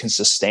that you can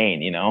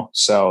sustain,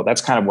 So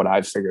that's kind of what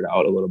I've figured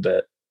out a little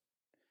bit.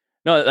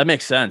 No, that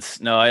makes sense.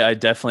 No, I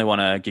definitely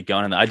want to get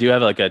going. I do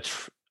have like a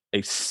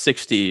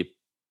 60,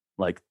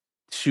 like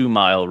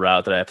 2-mile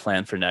route that I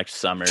planned for next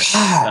summer.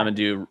 I'm going to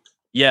do.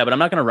 Yeah, but I'm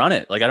not going to run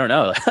it. Like, I don't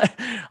know.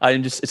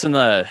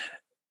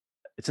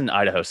 It's in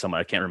Idaho somewhere.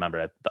 I can't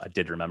remember. I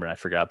did remember. I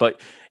forgot. But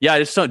yeah, I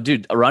just don't,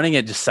 dude, running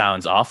it just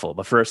sounds awful.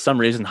 But for some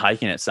reason,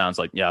 hiking it sounds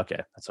like, yeah,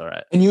 okay, that's all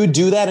right. And you would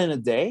do that in a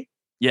day?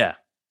 Yeah.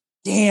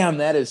 Damn,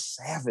 that is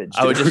savage.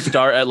 I would just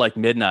start at like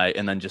midnight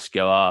and then just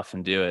go off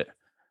and do it.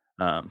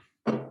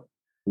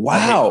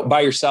 Wow.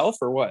 By yourself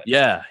or what?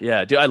 Yeah.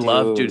 Yeah. Dude, I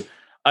love,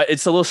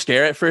 it's a little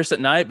scary at first at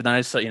night, but then I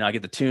just, I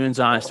get the tunes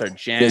on, I start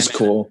jamming. It's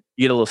cool.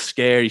 You get a little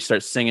scared. You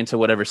start singing to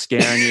whatever's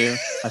scaring you.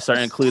 I start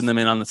including them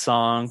in on the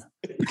song.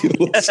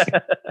 Dude,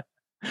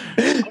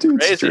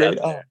 straight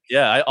up.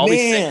 Yeah, I always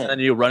sing, and then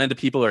you run into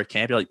people who are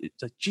camp. You're like,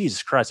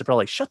 Jesus Christ! They're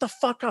probably like, "Shut the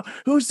fuck up!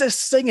 Who's this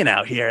singing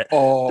out here at 3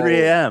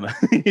 a.m.?"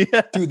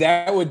 Dude,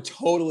 that would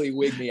totally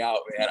wig me out,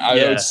 man. I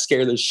would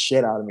scare the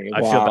shit out of me.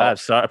 I feel bad.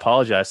 So I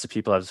apologize to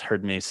people that have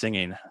heard me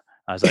singing.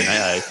 I was like,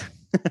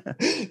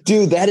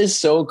 dude, that is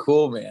so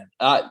cool, man.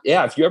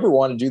 Yeah, if you ever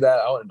want to do that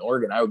out in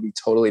Oregon, I would be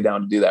totally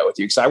down to do that with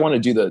you because I want to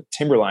do the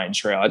Timberline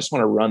Trail. I just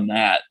want to run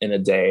that in a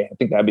day. I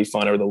think that'd be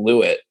fun, or the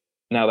Lewitt.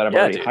 Now that I've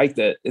already hiked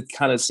it, it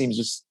kind of seems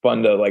just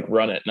fun to like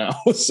run it now.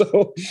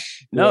 So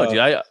no,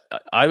 dude,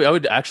 I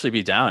would actually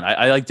be down.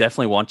 I like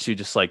definitely want to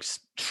just like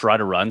try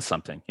to run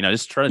something,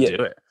 just try to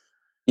do it.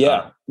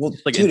 Yeah. Well,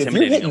 like dude,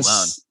 intimidating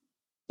alone.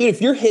 Dude,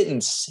 if you're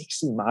hitting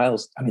 60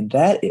 miles, I mean,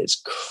 that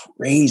is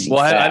crazy.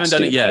 Well, I haven't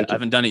done it yet. I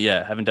haven't done it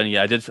yet.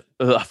 I did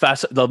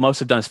fast. The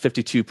most I've done is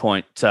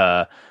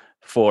 52.4.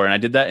 And I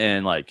did that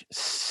in like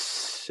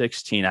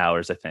 16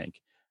 hours, I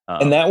think.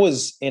 And that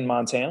was in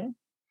Montana?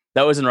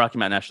 That was in Rocky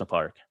Mountain National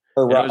Park.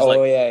 And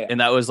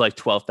that was like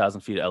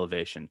 12,000 feet of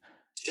elevation.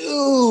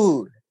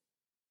 Dude.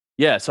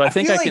 Yeah. So I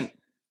feel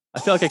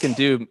like I can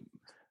do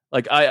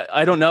like,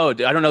 I don't know. I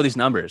don't know these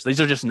numbers.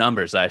 These are just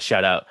numbers that I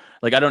shout out.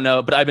 Like, I don't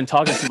know, but I've been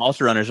talking to some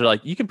ultra runners. They're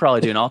like, you can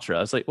probably do an ultra. I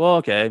was like, well,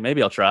 okay,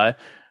 maybe I'll try.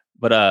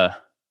 But,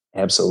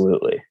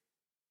 absolutely.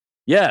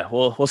 Yeah.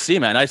 Well, we'll see,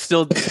 man.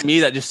 To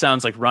me, that just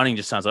sounds like running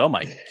just sounds like, oh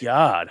my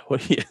God.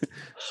 What are you?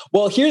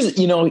 Well, here's,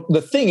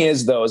 the thing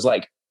is though, is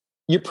like,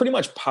 you're pretty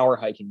much power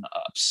hiking the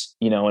ups,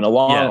 in a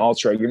long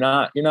ultra. You're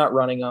not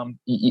running them.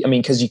 I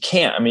mean, cause you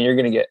can't, you're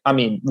going to get,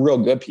 real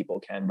good people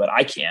can, but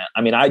I can't.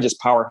 I just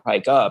power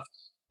hike up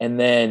and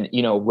then,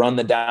 run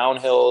the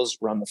downhills,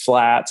 run the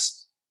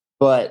flats,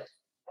 but,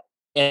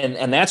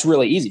 and that's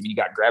really easy. You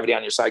got gravity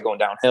on your side going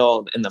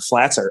downhill and the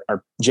flats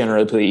are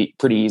generally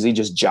pretty easy,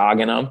 just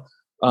jogging them.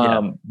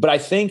 But I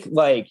think dude,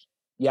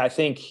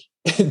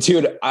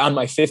 on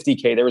my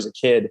 50K, there was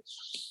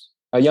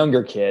a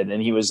younger kid,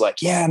 and he was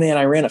like, yeah, man,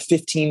 I ran a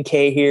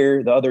 15K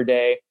here the other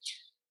day.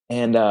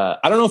 And I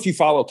don't know if you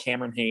follow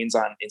Cameron Haynes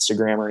on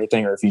Instagram or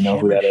anything, or if you know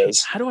who that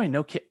is. How do I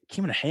know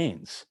Cameron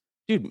Haynes?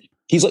 Dude.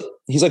 He's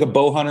like a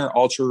bow hunter,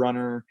 ultra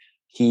runner.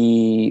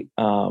 He's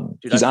on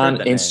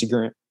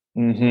Instagram.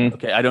 Mm-hmm.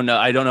 Okay. I don't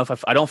know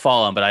if I don't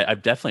follow him, but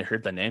I've definitely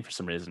heard that name for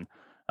some reason.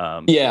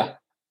 Yeah,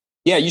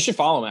 you should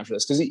follow him after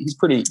this. Cause he's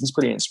pretty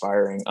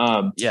inspiring.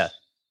 Yeah.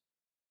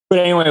 But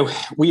anyway,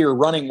 we are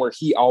running where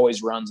he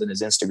always runs in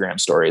his Instagram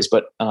stories.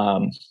 But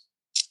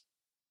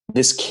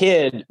this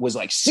kid was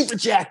like super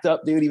jacked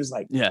up, dude. He was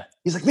like, man,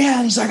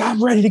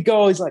 I'm ready to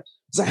go. He's like,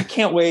 I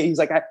can't wait. He's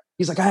like,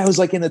 I was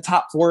like in the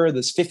top 4 of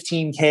this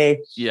 15K.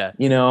 Yeah.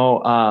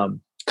 A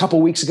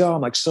couple weeks ago,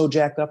 I'm like so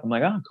jacked up. I'm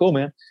like, oh, cool,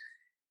 man.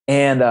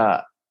 And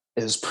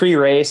it was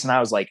pre-race, and I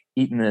was like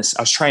I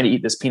was trying to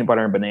eat this peanut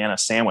butter and banana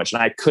sandwich,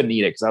 and I couldn't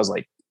eat it because I was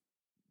like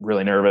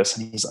really nervous.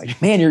 And he's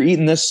like, man, you're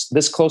eating this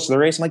close to the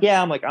race. I'm like,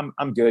 yeah,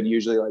 I'm good.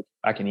 Usually like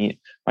I can eat,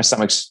 my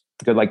stomach's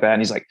good like that.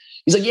 And he's like,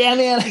 yeah,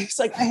 man. He's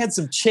like, I had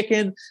some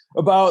chicken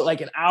about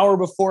like an hour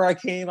before I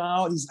came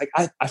out. He's like,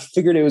 I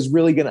figured it was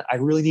I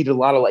really needed a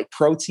lot of like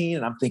protein.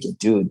 And I'm thinking,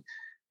 dude,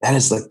 that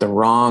is like the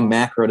wrong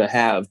macro to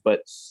have.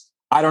 But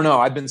I don't know.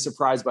 I've been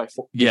surprised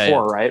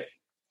before, right?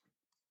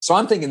 So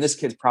I'm thinking this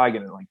kid's probably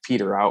going to like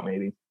peter out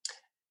maybe.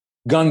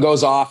 Gun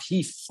goes off.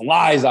 He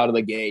flies out of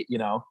the gate,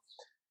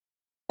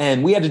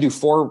 and we had to do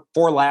four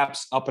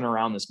laps up and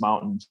around this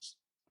mountain.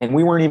 And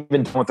we weren't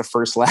even done with the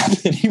first lap.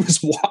 And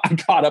I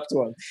caught up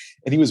to him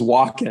and he was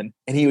walking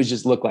and he was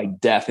just looked like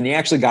death. And he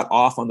actually got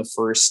off on the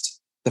first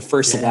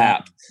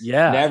lap.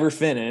 Yeah. Never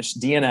finished,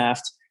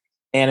 DNF'd.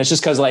 And it's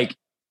just cause like,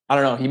 I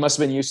don't know, he must've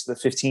been used to the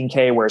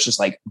 15K where it's just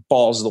like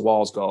balls to the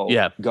walls go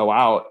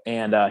out.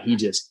 And he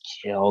just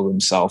killed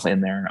himself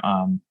in there.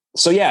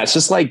 So yeah, it's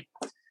just like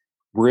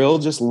real,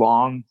 just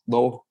long,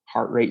 low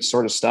heart rate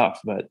sort of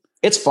stuff, but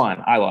it's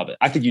fun. I love it.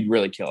 I think you'd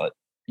really kill it.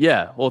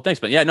 Yeah. Well, thanks,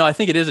 but yeah, no, I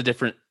think it is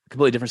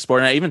completely different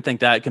sport. And I even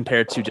think that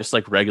compared to just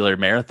like regular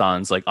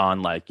marathons, like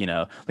on like,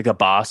 like a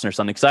Boston or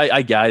something. Cause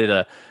I guided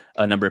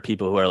a number of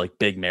people who are like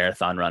big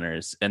marathon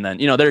runners. And then,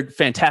 they're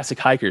fantastic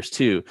hikers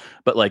too,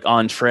 but like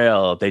on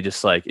trail, they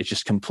just like, it's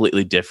just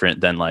completely different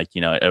than like,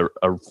 a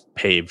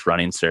paved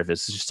running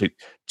surface. It's just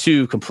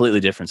two completely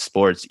different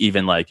sports,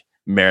 even like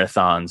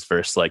marathons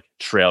versus like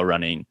trail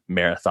running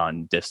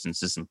marathon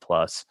distances and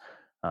plus.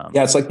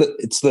 Yeah, it's like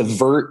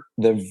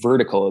the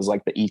vertical is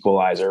like the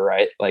equalizer,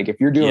 right? Like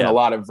if you're doing a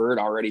lot of vert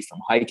already from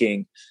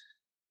hiking,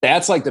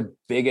 that's like the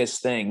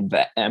biggest thing.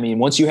 That I mean,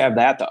 once you have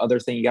that, the other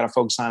thing you got to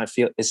focus on,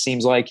 it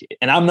seems like,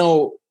 and I'm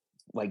no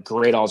like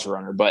great ultra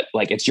runner, but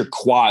like it's your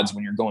quads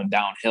when you're going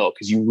downhill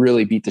because you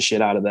really beat the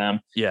shit out of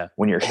them. Yeah,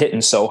 when you're hitting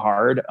so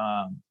hard.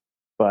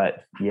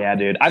 But yeah,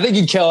 dude, I think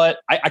you'd kill it.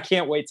 I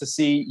can't wait to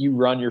see you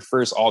run your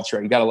first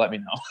ultra. You got to let me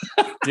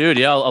know. Dude,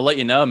 yeah, I'll let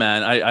you know,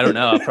 man. I don't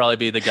know. I'll probably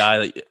be the guy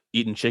that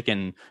eating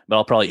chicken, but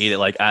I'll probably eat it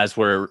like as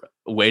we're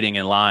waiting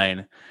in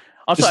line.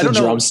 Also, just I don't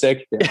know.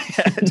 Drumstick.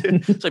 Yeah.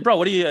 Dude. It's like, bro,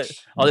 what do you?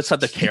 I'll just have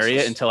to carry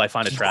it until I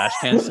find a trash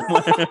can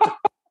somewhere. You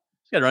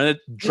gotta run a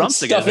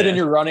drumstick. Stuff it in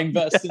your running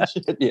vest and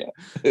shit. Yeah.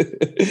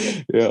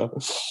 Yeah.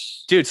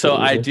 Dude, so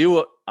I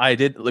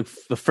did like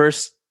the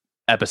first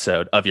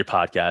episode of your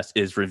podcast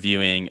is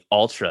reviewing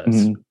ultras.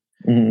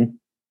 Mm-hmm. Mm-hmm.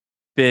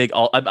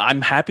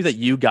 I'm happy that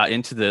you got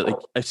into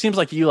it seems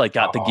like you like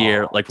got the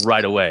gear like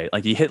right away.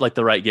 Like you hit like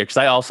the right gear. Cause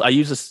I don't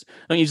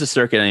use the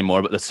circuit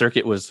anymore, but the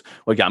circuit was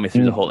what got me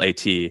through the whole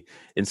AT.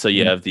 And so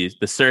you have the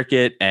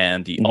circuit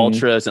and the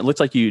ultras. And it looks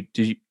like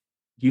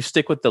you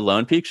stick with the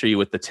Lone Peaks or you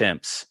with the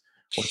Temps?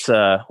 What's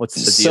the deal?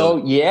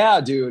 So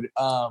yeah, dude,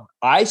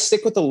 I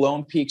stick with the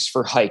Lone Peaks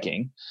for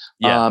hiking.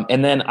 Yeah.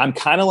 And then I'm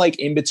kind of like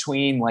in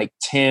between like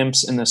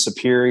Temps and the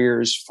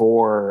Superiors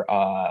for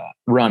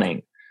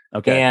running.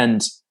 Okay.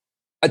 And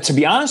to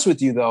be honest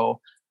with you, though,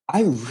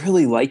 I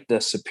really like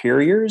the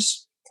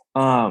Superiors.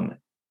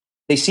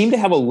 They seem to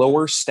have a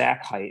lower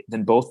stack height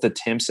than both the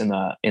Temps and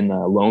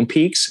the Lone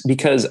Peaks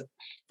because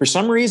for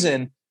some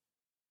reason,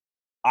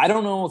 I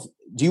don't know.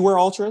 Do you wear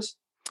ultras?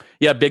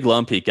 Yeah, big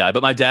Lone Peak guy,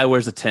 but my dad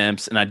wears the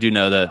Temps, and I do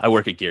know that I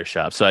work at Gear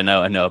Shop, so I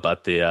know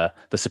about the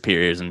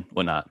Superiors and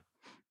whatnot.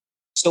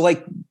 So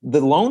like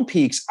the Lone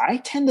Peaks, I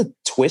tend to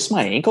twist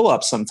my ankle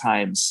up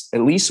sometimes,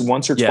 at least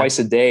once or twice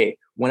a day,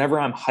 whenever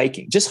I'm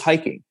hiking.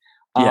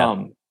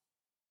 Yeah.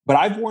 But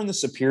I've worn the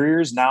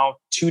Superiors now,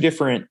 2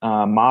 different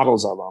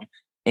models of them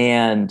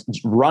and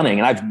running,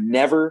 and I've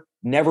never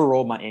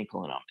rolled my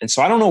ankle in them. And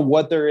so I don't know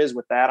what there is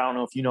with that. I don't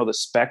know if you know the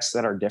specs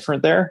that are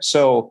different there.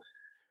 So,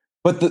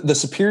 but the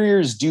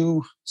Superiors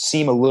do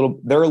seem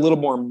they're a little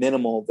more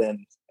minimal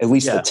than at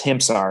least the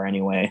Temps are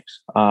anyway.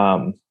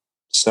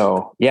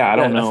 So yeah, I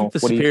don't know. I think the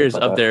Superiors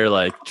of their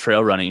like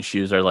trail running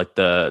shoes are like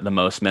the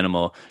most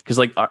minimal because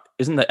like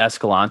isn't the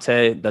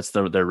Escalante that's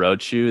their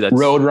road shoe? That's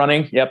road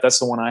running. Yep, that's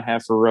the one I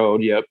have for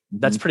road. Yep,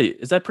 that's pretty.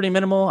 Is that pretty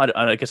minimal?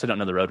 I guess I don't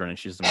know the road running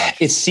shoes as much.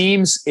 It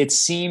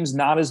seems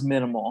not as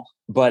minimal,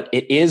 but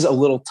it is a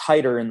little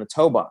tighter in the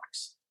toe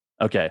box.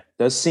 Okay, it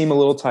does seem a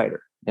little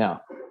tighter. Yeah.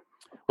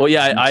 Well,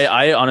 yeah,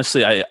 I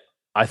honestly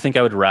I think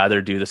I would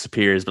rather do the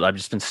Superiors, but I've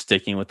just been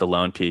sticking with the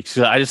Lone Peaks.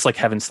 I just like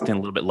having something a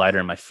little bit lighter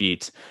in my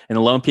feet. And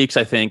the Lone Peaks,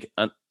 I think,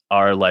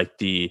 are like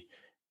the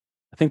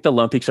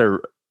Lone Peaks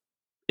are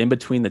in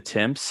between the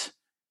Temps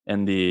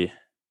and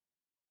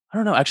I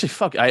don't know. Actually,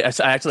 fuck. I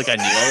acted like I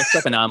knew all this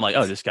stuff, and now I'm like,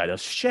 oh, this guy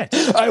does shit.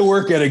 I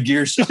work at a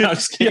gear shop.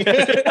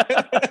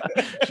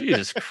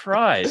 Jesus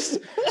Christ.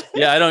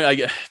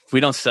 Yeah, we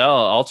don't sell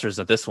ultras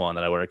at this one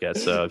that I work at,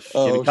 so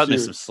cut me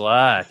some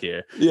slack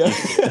here. Yeah.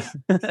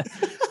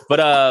 But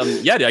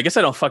yeah, dude, I guess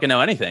I don't fucking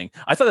know anything.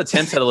 I thought the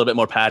Temps had a little bit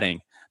more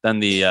padding than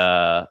the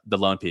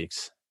Lone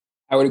Peaks.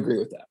 I would agree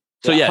with that.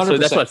 So so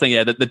that's what I'm thinking.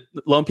 Yeah, the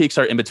Lone Peaks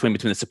are in between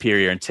the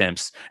Superior and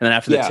Temps, and then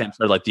after the Temps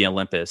are like the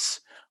Olympus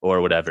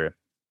or whatever.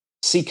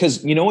 See,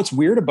 because you know what's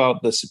weird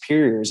about the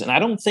Superiors, and I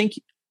don't think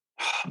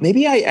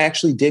maybe I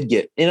actually did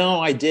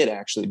I did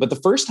actually, but the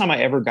first time I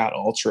ever got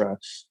ultra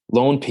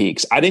Lone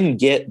Peaks. I didn't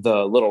get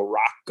the little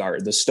rock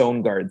guard, the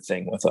stone guard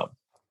thing with them.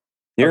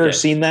 You ever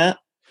seen that?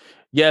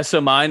 Yeah,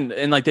 so mine,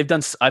 and like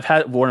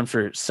I've worn them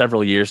for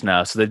several years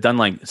now. So they've done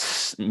like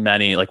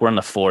many, like we're on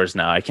the 4s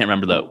now. I can't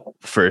remember the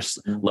first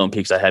Lone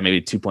Peaks I had,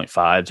 maybe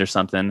 2.5s or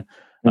something.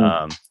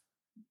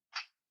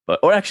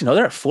 Or actually, no,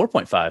 they're at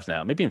 4.5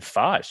 now, maybe in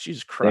 5.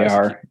 Jesus Christ. They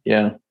are,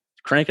 yeah.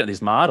 Cranking at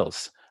these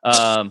models.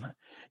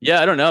 Yeah,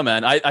 I don't know,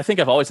 man. I think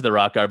I've always had the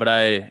rock guard, but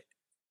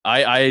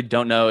I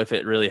don't know if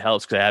it really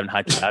helps because I haven't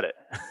hiked without it,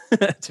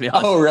 to be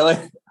honest. Oh, really?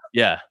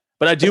 Yeah.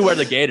 But I do wear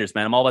the gaiters,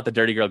 man. I'm all about the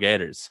dirty girl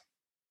gaiters.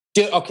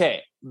 Dude,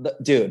 okay.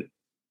 Dude,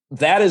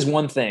 that is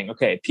one thing.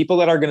 Okay. People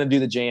that are going to do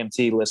the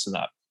JMT, listen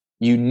up.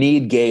 You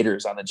need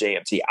gaiters on the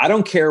JMT. I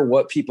don't care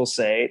what people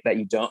say that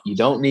you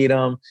don't need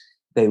them.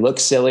 They look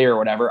silly or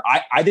whatever.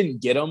 I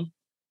didn't get them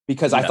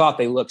because I thought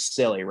they looked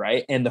silly.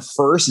 Right. And the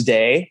first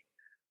day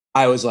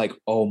I was like,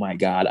 oh my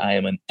God, I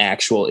am an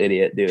actual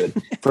idiot, dude,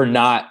 for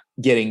not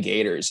getting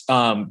gaiters.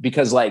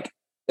 Because like,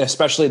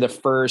 especially the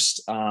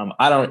first,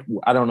 I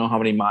don't know how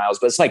many miles,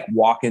 but it's like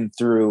walking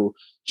through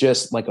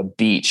just like a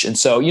beach. And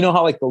so, you know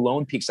how like the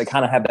Lone Peaks, they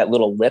kind of have that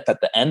little lip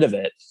at the end of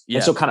it. Yeah.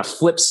 And so kind of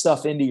flips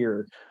stuff into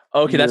your.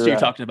 Okay. That's what you're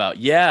talking about.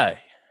 Yeah.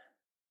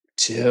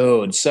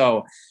 Dude.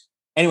 So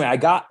anyway, I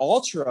got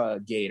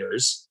Ultra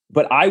gaiters,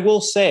 but I will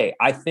say,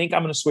 I think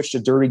I'm going to switch to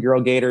Dirty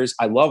Girl gaiters.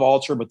 I love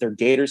Ultra, but their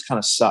gaiters kind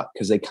of suck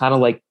because they kind of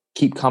like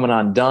keep coming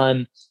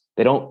undone.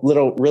 They don't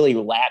really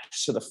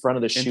latch to the front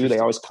of the shoe. They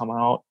always come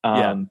out.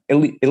 At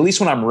least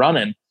when I'm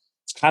running,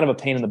 it's kind of a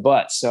pain in the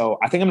butt. So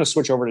I think I'm going to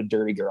switch over to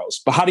Dirty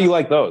Girls. But how do you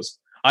like those?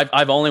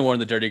 I've only worn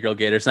the Dirty Girl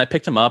gaiters, and I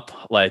picked them up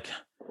like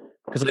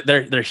because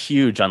they're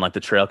huge on like the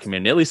trail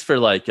community, at least for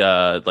like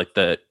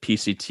the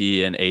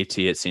PCT and AT.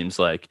 It seems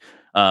like,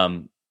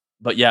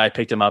 but yeah, I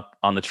picked them up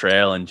on the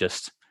trail and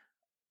just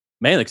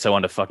mainly because I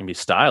wanted to fucking be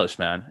stylish,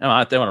 man. They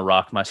want to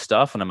rock my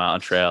stuff when I'm out on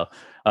trail.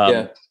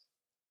 And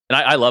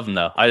I love them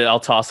though.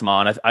 I'll toss them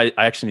on. I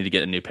actually need to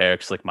get a new pair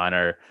because like mine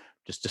are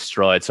just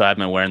destroyed. So I've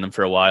been wearing them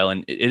for a while,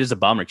 and it is a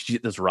bummer because you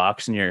get those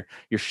rocks in your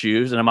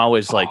shoes, and I'm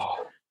always like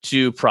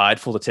too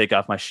prideful to take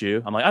off my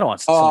shoe. I'm like, I don't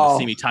want someone to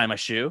see me tie my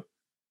shoe.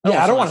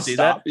 I don't want to see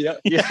stop.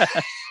 That. Yeah.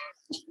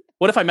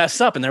 What if I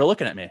mess up and they're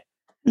looking at me?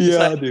 Yeah, dude.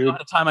 I don't know how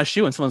to tie my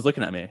shoe and someone's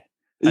looking at me.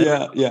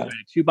 Yeah.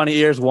 2 bunny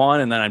ears, one,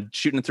 and then I'm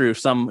shooting through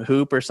some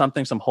hoop or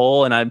something, some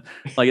hole, and I'm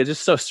like, it's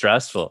just so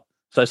stressful.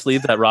 So I just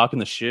leave that rock in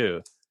the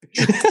shoe.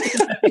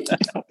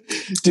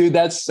 Dude,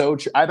 that's so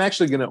true. I'm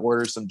actually going to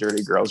order some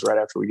Dirty Girls right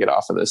after we get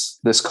off of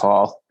this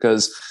call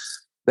because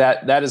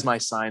that is my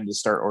sign to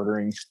start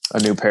ordering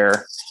a new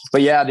pair.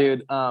 But yeah,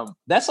 dude,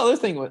 that's the other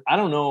thing. I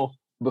don't know.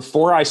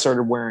 Before I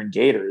started wearing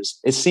gaiters,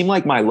 it seemed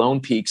like my Lone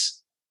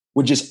Peaks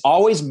would just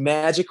always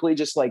magically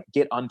just like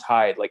get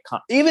untied. Like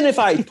even if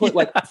I put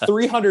like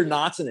 300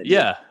 knots in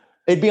it,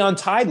 it'd be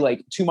untied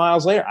like 2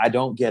 miles later. I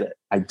don't get it.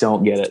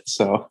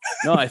 So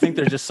no, I think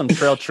there's just some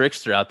trail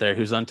trickster out there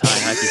who's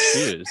untying Nike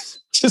shoes.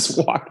 Just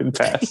walking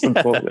past and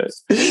pulling it.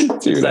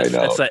 Dude, I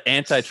know. It's that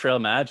anti-trail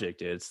magic,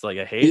 dude. It's like,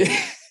 I hate it,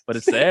 but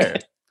it's there.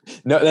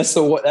 No, that's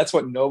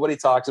what nobody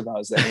talks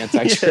about is the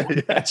anti-trail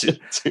magic.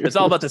 Dude. It's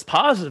all about this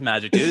positive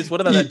magic, dude.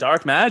 What about that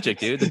dark magic,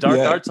 dude? The dark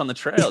arts on the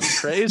trail. It's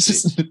crazy.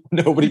 Just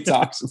nobody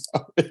talks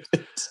about it.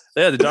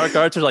 Yeah, the dark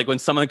arts are like when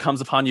someone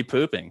comes upon you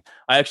pooping.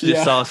 I actually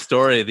just saw a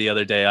story the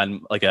other day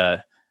on like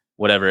it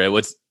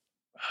was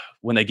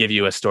when they give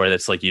you a story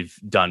that's like you've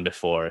done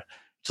before.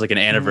 It's like an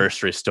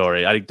anniversary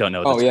story. I don't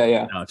know. But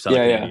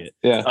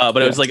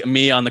it was like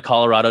me on the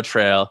Colorado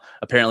Trail.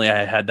 Apparently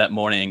I had that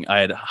morning, I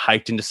had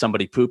hiked into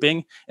somebody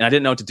pooping and I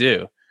didn't know what to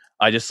do.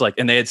 I just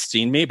and they had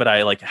seen me, but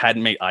I like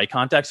hadn't made eye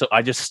contact. So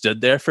I just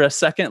stood there for a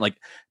second, like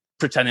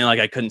pretending like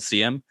I couldn't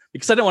see him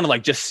because I didn't want to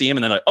like just see him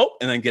and then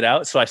and then get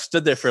out. So I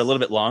stood there for a little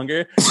bit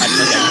longer.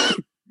 I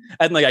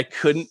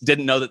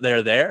didn't know that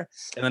they're there.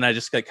 And then I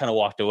just kind of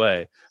walked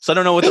away. So I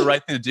don't know what the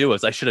right thing to do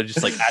was. I should have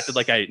just like acted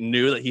like I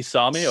knew that he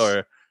saw me,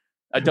 or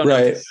I don't know what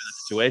to do in that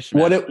situation.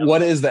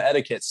 What is the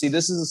etiquette? See,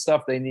 this is the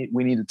stuff we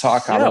need to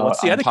talk about what's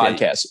the on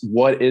podcast.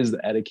 What is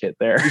the etiquette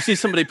there? You see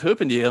somebody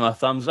pooping, do you give them a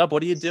thumbs up?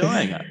 What are you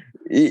doing?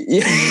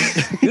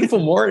 Yeah. Beautiful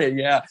morning.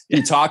 Yeah. Do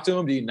you talk to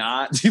them? Do you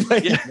not? Do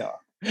you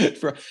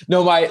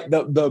No,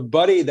 the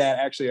buddy that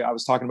actually I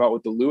was talking about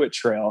with the Lewitt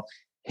Trail,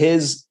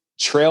 his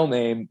trail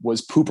name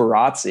was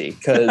Pooperazzi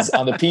because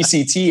on the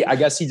PCT, I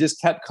guess he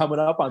just kept coming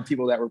up on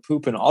people that were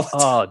pooping all the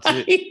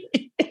time.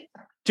 Oh,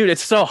 dude,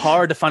 it's so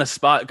hard to find a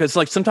spot because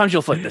like sometimes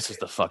you'll feel like this is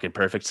the fucking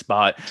perfect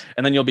spot,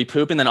 and then you'll be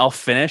pooping, then I'll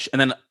finish, and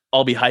then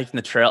I'll be hiking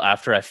the trail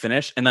after I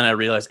finish, and then I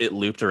realize it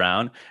looped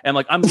around, and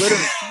like I'm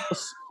literally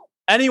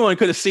anyone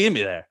could have seen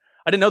me there.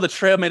 I didn't know the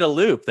trail made a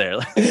loop there.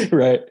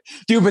 Right,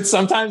 dude. But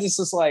sometimes it's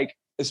just like,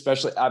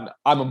 especially I'm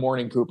a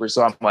morning pooper,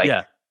 so I'm like,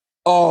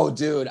 oh,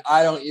 dude,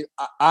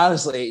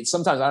 honestly,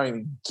 sometimes I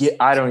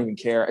don't even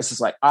care. It's just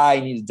like, I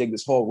need to dig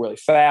this hole really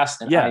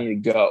fast and I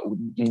need to go,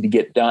 need to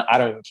get done. I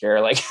don't even care.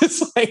 Like,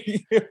 it's like,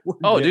 dude, we're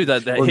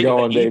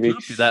going, baby.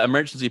 That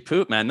emergency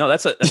poop, man. No,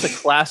 that's a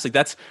classic.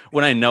 That's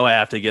when I know I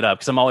have to get up.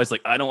 Cause I'm always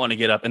like, I don't want to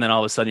get up. And then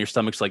all of a sudden your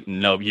stomach's like,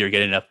 no, you're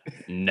getting up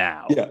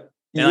now. Yeah.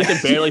 and I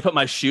can barely put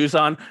my shoes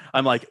on.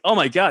 I'm like, oh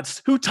my God,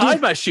 who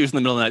tied my shoes in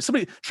the middle of the night?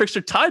 Somebody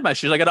trickster tied my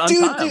shoes. I got to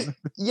untie them.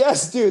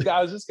 Yes, dude.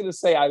 I was just going to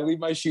say, I leave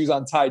my shoes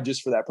untied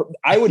just for that.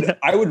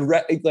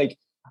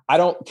 I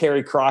don't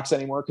carry Crocs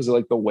anymore because of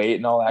like the weight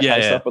and all that kind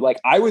of stuff. But like,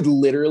 I would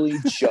literally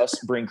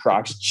just bring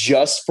Crocs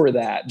just for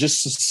that.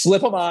 Just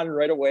slip them on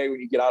right away when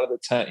you get out of the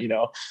tent. You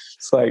know,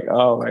 it's like,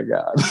 oh my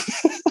God.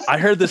 I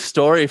heard this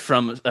story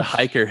from a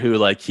hiker who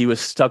like he was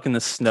stuck in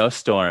the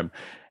snowstorm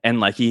and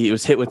like he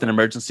was hit with an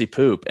emergency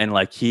poop and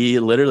like he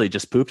literally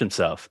just pooped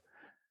himself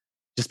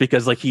just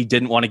because like he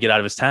didn't want to get out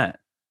of his tent.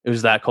 It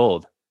was that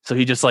cold, so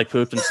he just like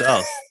pooped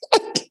himself.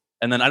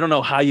 And then I don't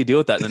know how you deal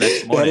with that in the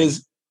next morning.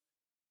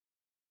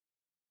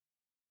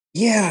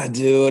 Yeah,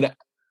 dude.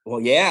 Well,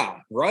 yeah,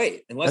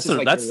 right. Unless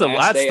that's the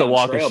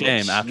walk of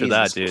shame after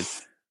that, dude.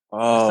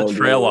 Oh, it's the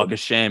trail walk of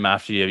shame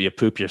after you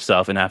poop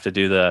yourself and have to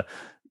do the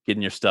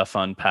getting your stuff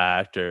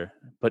unpacked or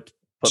put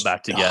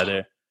back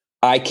together.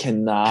 I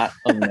cannot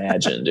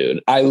imagine,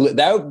 dude.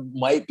 That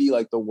might be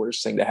like the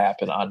worst thing to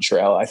happen on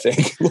trail. I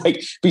think,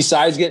 like,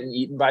 besides getting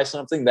eaten by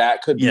something,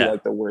 that could be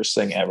like the worst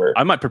thing ever.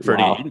 I might prefer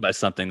to get eaten by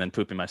something than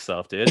pooping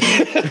myself, dude.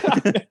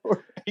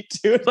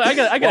 Dude, I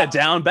got a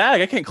down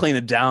bag. I can't clean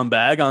a down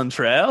bag on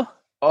trail.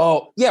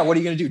 Oh yeah, what are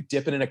you gonna do?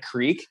 Dip it in a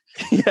creek?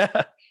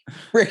 Yeah,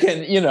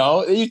 freaking. You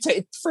know,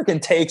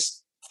 freaking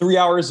takes 3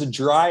 hours to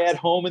dry at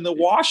home in the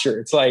washer.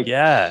 It's like,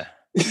 yeah.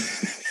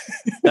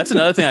 That's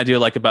another thing I do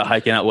like about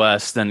hiking out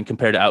west than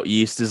compared to out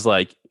east is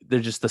like they're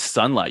just the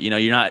sunlight. You know,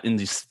 you're not in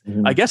these.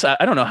 I guess I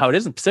don't know how it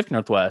is in Pacific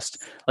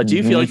Northwest. Like, do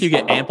you feel like you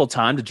get ample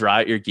time to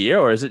dry out your gear,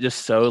 or is it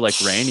just so like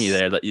rainy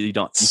there that you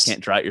can't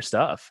dry out your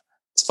stuff?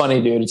 It's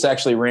funny, dude. It's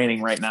actually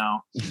raining right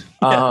now.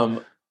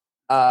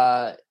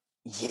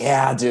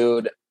 Yeah,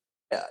 dude.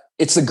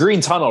 It's the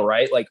green tunnel,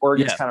 right? Like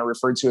Oregon's kind of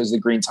referred to as the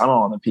green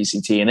tunnel on the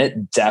PCT, and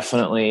it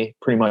definitely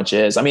pretty much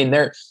is. I mean,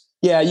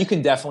 you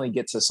can definitely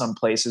get to some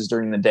places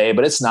during the day,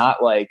 but it's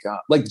not like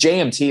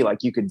JMT,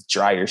 like you could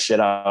dry your shit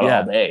out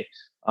all day.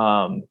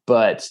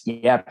 But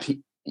yeah,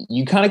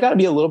 you kind of got to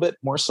be a little bit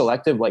more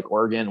selective, like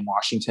Oregon and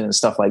Washington and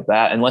stuff like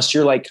that, unless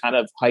you're like kind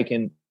of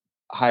hiking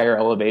higher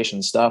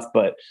elevation stuff.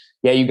 But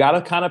yeah, you got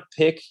to kind of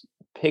pick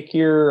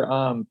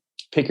your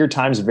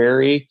times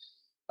very,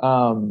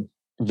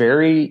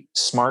 very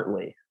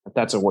smartly. If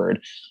that's a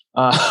word.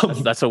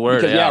 That's a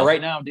word. Because, yeah.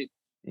 Right now, dude.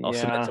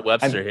 Also, that's a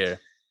Webster here.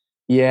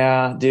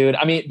 Yeah, dude.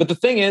 I mean, but the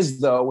thing is,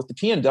 though, with the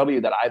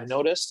PNW that I've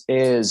noticed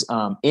is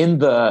in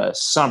the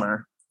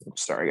summer.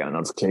 Sorry, I got a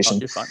notification. Oh,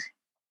 you're fine.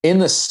 In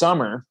the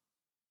summer,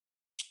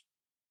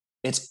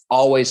 it's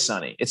always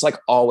sunny. It's like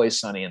always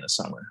sunny in the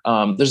summer.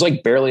 There's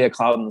like barely a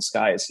cloud in the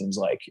sky, it seems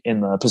like,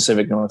 in the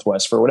Pacific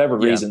Northwest for whatever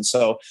reason.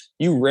 So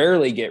you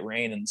rarely get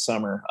rain in the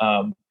summer.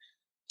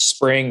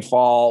 Spring,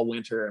 fall,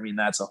 winter, I mean,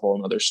 that's a whole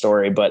nother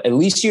story. But at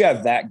least you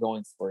have that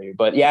going for you.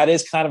 But yeah, it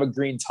is kind of a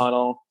green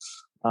tunnel.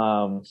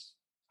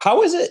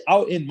 How is it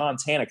out in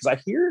Montana? Because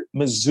I hear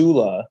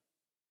Missoula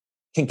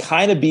can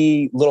kind of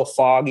be a little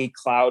foggy,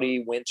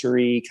 cloudy,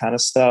 wintry kind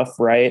of stuff,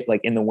 right?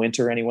 Like in the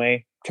winter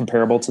anyway,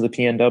 comparable to the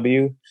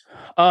PNW.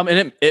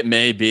 And it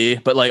may be,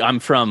 but like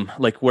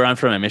where I'm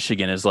from in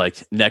Michigan is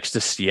like next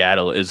to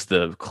Seattle is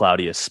the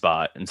cloudiest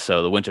spot. And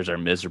so the winters are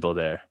miserable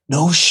there.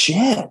 No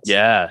shit.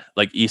 Yeah.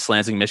 Like East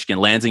Lansing,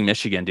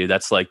 Michigan, dude.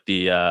 That's like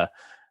the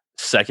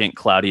second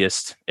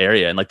cloudiest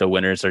area. And like the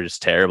winters are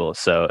just terrible.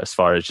 So as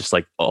far as just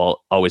like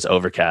always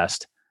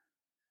overcast.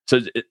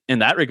 So in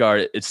that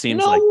regard, it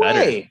seems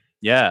better.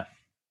 Yeah.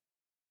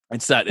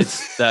 It's that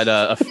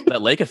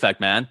that lake effect,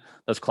 man.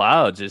 Those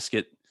clouds just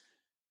get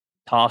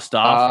tossed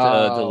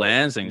off to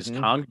Lansing, just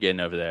congregating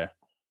over there.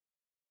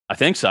 I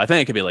think so. I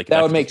think it could be like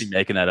that. Would make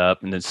making that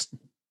up, and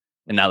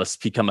now it's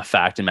become a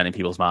fact in many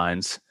people's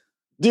minds.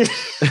 Dude,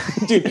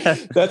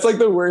 that's like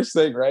the worst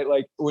thing, right?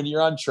 Like when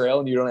you're on trail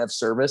and you don't have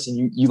service,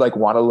 and you like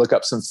want to look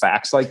up some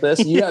facts like this.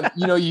 You have,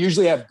 you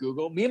usually have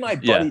Google. Me and my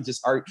buddy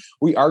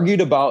we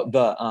argued about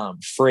the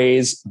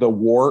phrase "the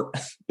war."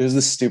 This is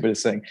the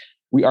stupidest thing.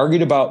 We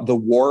argued about the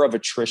war of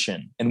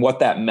attrition and what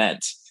that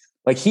meant.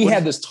 Like he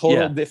had this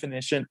total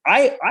definition.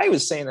 I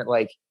was saying that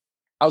like,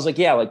 I was like,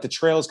 yeah, like the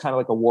trail is kind of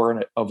like a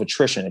war of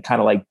attrition. It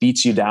kind of like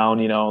beats you down,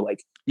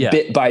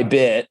 bit by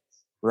bit.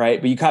 Right.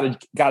 But you got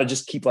to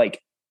just keep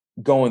like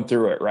going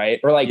through it. Right.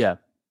 Or like,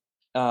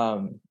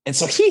 and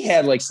so he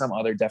had like some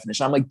other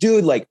definition. I'm like,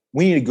 dude, like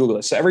we need to Google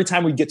this. So every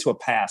time we get to a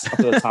pass up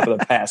to the top of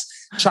the pass,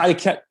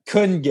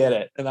 couldn't get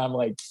it. And I'm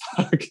like,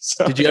 fuck.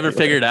 So did you ever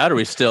figure it out? Or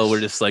we're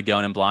just like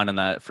going in blind on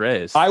that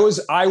phrase? I was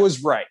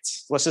right.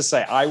 Let's just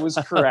say I was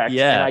correct.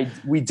 And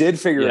we did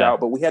figure it out,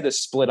 but we had to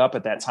split up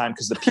at that time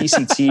because the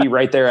PCT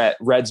right there at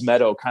Reds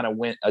Meadow kind of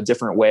went a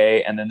different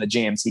way. And then the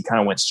JMT kind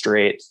of went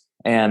straight.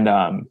 And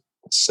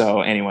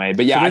so anyway,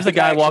 but yeah. So there's a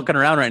guy walking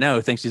around right now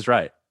who thinks he's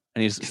right.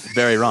 And he's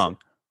very wrong.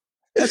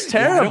 That's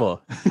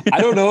terrible.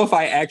 I don't know if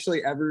I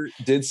actually ever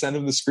did send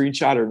him the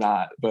screenshot or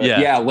not, but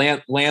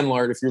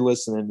landlord, if you're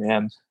listening,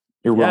 man,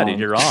 you're wrong. Dude,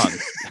 you're wrong.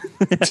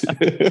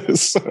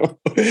 So,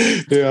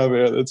 yeah,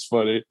 man, that's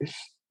funny.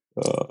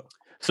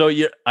 So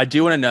I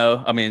do want to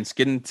know, I mean, it's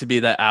getting to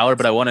be that hour,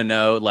 but I want to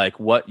know like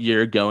what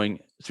you're going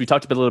So we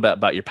talked a little bit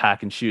about your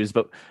pack and shoes,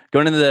 but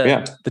going into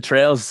the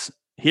trails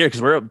here,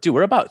 because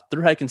we're about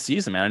through hiking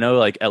season, man. I know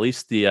like at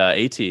least the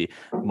AT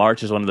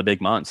March is one of the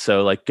big months.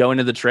 So like going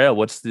to the trail,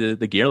 what's the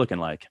gear looking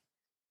like?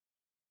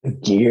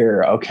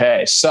 Gear.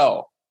 Okay.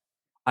 So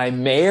I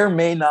may or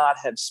may not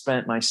have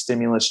spent my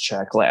stimulus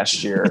check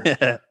last year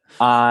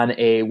on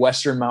a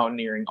Western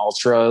Mountaineering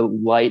ultra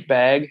light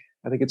bag,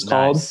 I think it's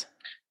called.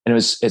 And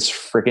it's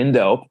freaking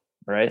dope,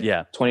 right?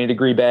 Yeah.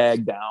 20-degree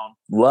bag down.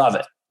 Love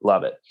it.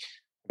 Love it.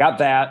 Got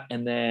that.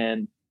 And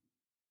then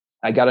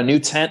I got a new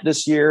tent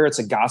this year. It's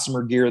a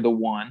Gossamer Gear, the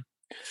one.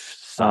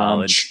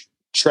 Solid.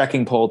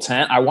 Trekking pole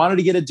tent. I wanted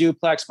to get a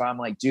duplex, but I'm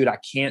like, dude, I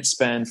can't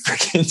spend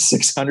freaking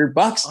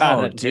 $600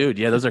 on it. Dude.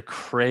 Yeah. Those are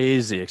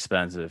crazy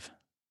expensive.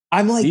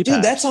 I'm like,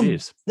 dude, that's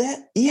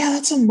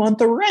a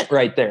month of rent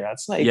right there.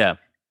 That's like,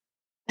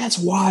 that's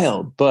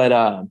wild.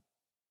 But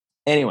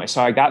anyway,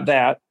 so I got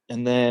that.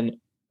 And then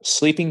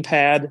sleeping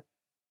pad.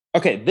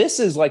 Okay. This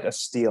is like a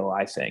steal,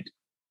 I think.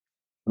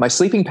 My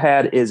sleeping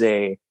pad is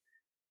a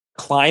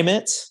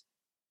Climate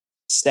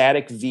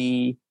Static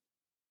V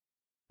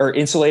or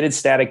insulated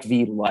Static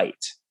V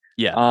light.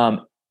 Yeah.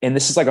 And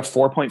this is like a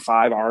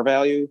 4.5 R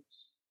value.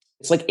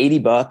 It's like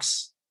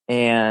 $80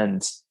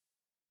 and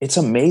it's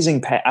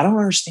amazing pad. I don't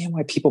understand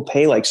why people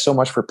pay like so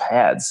much for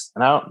pads.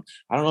 And I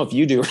don't know if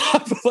you do,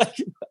 but like,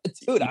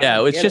 dude,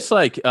 it's just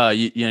like,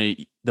 you know,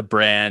 the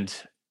brand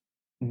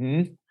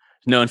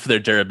known for their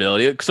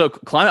durability. So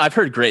Climate, I've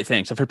heard great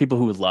things. I've heard people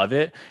who would love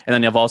it. And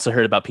then I've also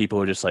heard about people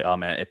who are just like, oh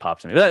man, it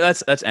pops me.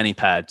 That's any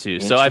pad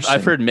too. So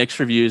I've heard mixed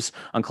reviews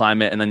on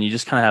Climate, and then you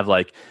just kind of have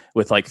like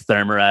with like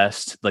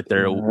Thermarest, like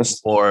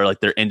or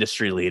like their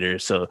industry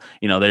leaders. So,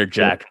 you know, they're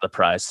jacked the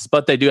prices,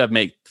 but they do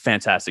make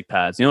fantastic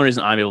pads. The only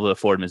reason I'm able to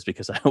afford them is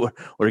because I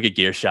work at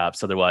gear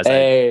shops. Otherwise,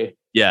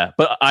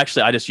 but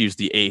actually I just use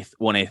the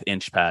 1/8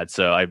 inch pad.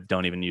 So I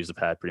don't even use the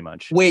pad pretty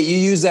much. Wait, you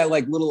use that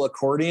like little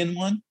accordion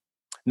one?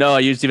 No, I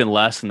used even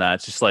less than that.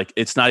 It's just like,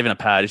 it's not even a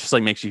pad. It's just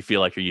like makes you feel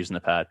like you're using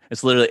the pad.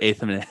 It's literally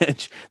 1/8 of an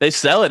inch. They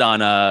sell it on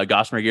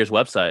Gossamer Gear's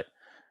website.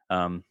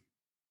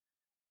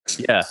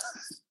 Yeah.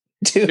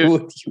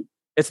 Dude.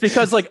 It's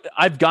because like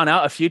I've gone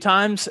out a few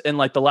times and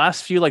like the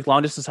last few like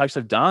long distance hikes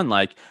I've done,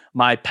 like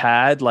my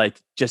pad like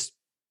just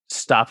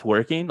stopped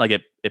working. Like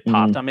it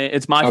popped on me.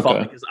 It's my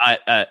fault because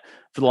I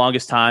for the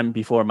longest time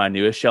before my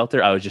newest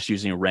shelter, I was just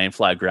using a rain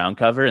flag ground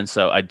cover. And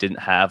so I didn't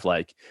have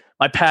like,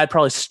 my pad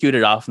probably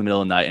scooted off in the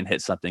middle of the night and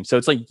hit something. So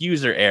it's like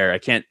user error. I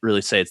can't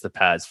really say it's the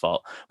pad's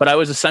fault, but I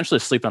was essentially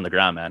sleeping on the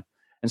ground, man.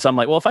 And so I'm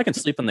like, well, if I can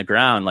sleep on the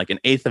ground, like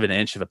 1/8 of an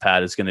inch of a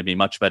pad is going to be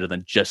much better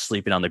than just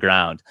sleeping on the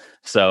ground.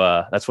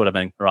 So that's what I've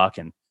been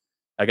rocking.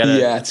 I got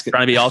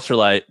trying to be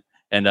ultralight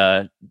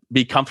and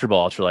be comfortable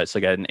ultralight. So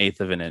I got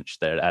 1/8 of an inch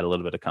there to add a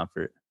little bit of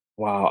comfort.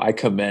 Wow, I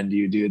commend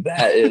you, dude.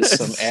 That is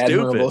some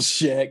admirable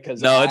shit.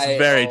 No, it's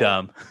very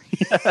dumb.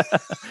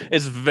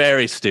 It's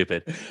very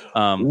stupid.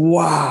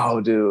 Wow,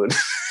 dude.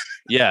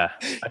 Yeah,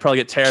 I probably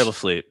get terrible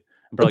sleep.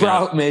 I'm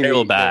probably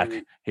terrible back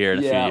here in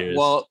a few years.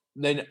 Well,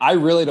 then I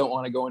really don't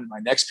want to go into my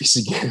next piece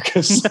of gear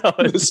because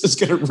this is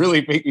going to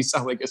really make me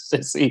sound like a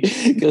sissy.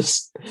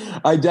 Because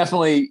I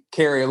definitely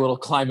carry a little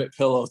Climate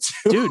pillow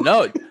too, dude.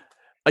 No.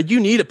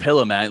 You need a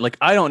pillow, man. Like,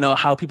 I don't know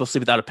how people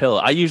sleep without a pillow.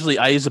 I use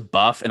a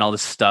buff and all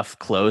this stuff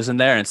clothes in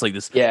there. And it's like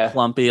this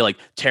clumpy, like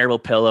terrible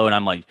pillow. And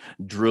I'm like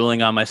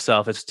drooling on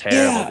myself. It's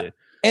terrible, dude.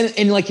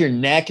 And like your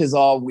neck is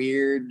all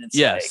weird. And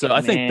it's so I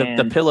think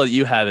the pillow that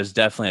you have is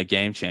definitely a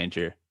game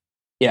changer.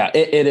 Yeah,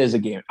 it is a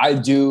game. I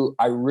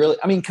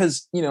mean,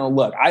 cause you know,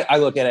 look, I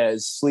look at it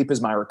as sleep is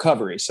my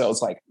recovery. So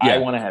it's like, I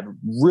want to have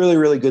really,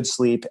 really good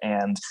sleep,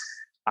 and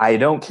I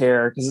don't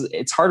care because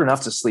it's hard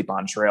enough to sleep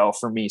on trail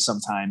for me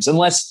sometimes,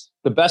 unless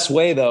the best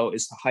way though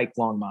is to hike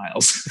long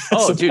miles.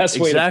 Oh, dude,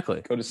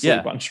 exactly. Go to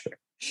sleep on trail.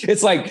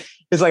 It's like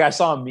I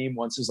saw a meme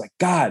once. It was like,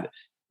 God,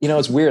 you know,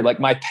 it's weird. Like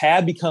my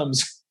pad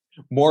becomes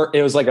more.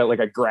 It was like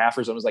a graph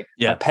or something. It was like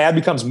my pad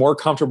becomes more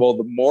comfortable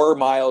the more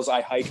miles I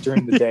hike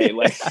during the day.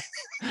 Like,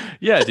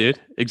 yeah, dude,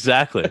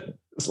 exactly.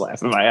 Just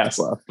laughing my ass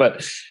off.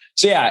 But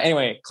so yeah.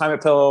 Anyway,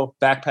 Climate pillow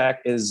backpack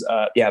is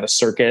the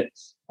Circuit,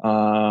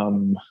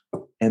 and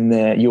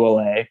the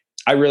ULA.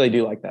 I really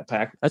do like that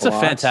pack. That's a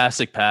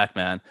fantastic pack,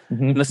 man.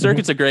 And the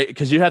Circuits are great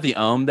because you have the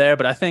ohm there,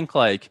 but I think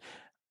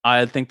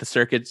the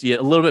Circuits a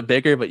little bit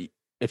bigger, but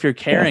if you're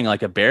carrying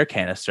like a bear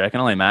canister, I can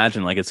only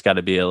imagine like it's got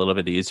to be a little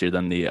bit easier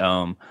than the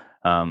ohm.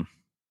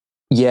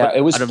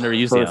 It was I've never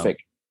used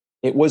perfect.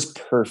 It was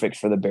perfect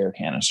for the bear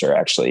canister,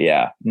 actually.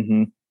 Yeah.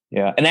 Mm-hmm.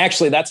 Yeah. And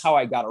actually that's how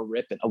I got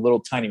a little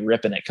tiny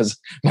rip in it, because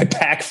my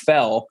pack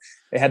fell.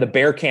 It had the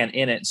bear can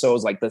in it. So it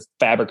was like the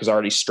fabric was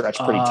already stretched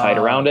pretty tight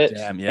around it.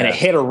 Damn, yeah. And it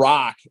hit a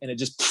rock and it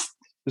just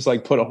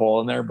like put a hole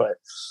in there. But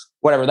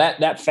whatever,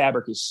 that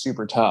fabric is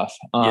super tough.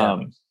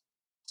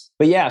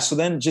 But yeah, so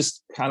then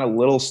just kind of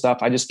little stuff.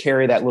 I just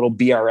carry that little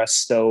BRS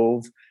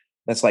stove.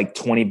 That's like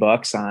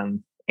 $20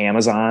 on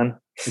Amazon.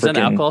 Is that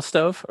an alcohol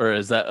stove or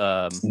is that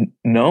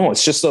No,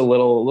 it's just a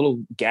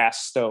little gas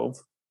stove.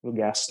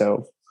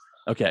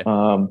 Okay.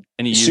 And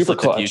you use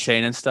like the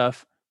butane and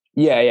stuff?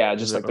 Yeah,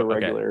 just like the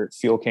regular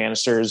fuel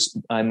canisters,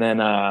 and then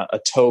a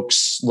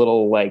Toke's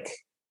little like,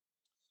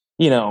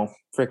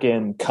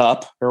 freaking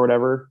cup or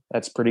whatever.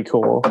 That's pretty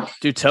cool.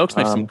 Dude, Toke's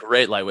makes some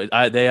great lightweight.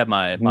 They have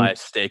my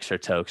steaks are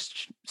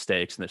Toke's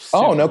steaks, and they're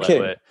super no lightweight.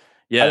 kidding.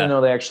 Yeah, I didn't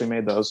know they actually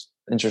made those.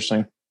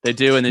 Interesting. They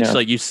do, and it's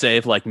like you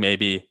save like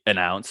maybe an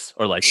ounce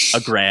or like a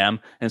gram,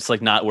 and it's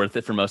like not worth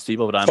it for most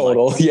people. But I'm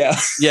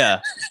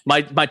yeah.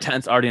 My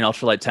tent's already an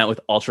ultralight tent with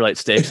ultralight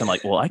steaks. I'm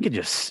like, well,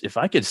 if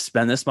I could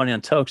spend this money on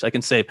Tokes, I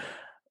can save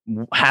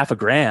half a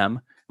gram.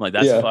 I'm like,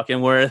 that's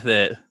fucking worth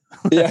it.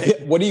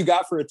 What do you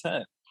got for a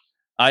tent?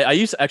 I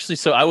used to actually,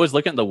 so I was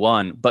looking at the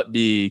one, but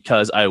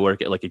because I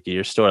work at like a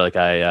gear store, like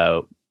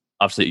I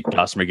obviously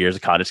Customer Gear is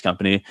a cottage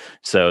company,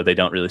 so they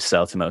don't really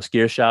sell to most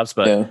gear shops,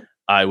 but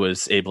I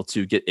was able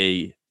to get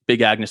a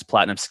Big Agnes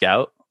Platinum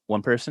Scout,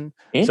 one person.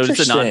 So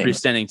it's a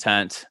non-freestanding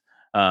tent.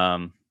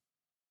 I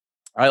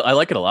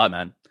like it a lot,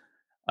 man.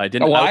 I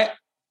didn't.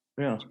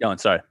 Keep going.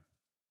 Sorry.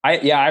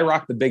 I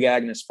rock the Big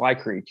Agnes Fly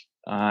Creek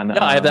on.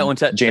 I have that one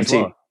tent.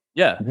 JMT. Well.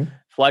 Yeah,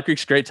 Fly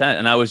Creek's great tent,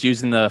 and I was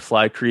using the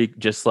Fly Creek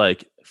just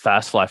like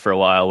fast fly for a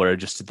while, where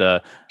just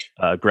the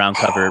ground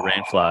cover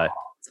rain fly.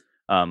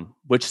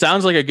 Which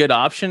sounds like a good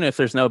option if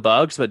there's no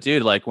bugs, but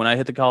dude, like when I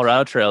hit the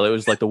Colorado Trail, it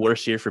was like the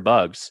worst year for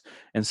bugs,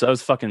 and so I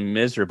was fucking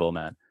miserable,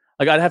 man.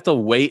 Like I'd have to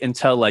wait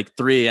until like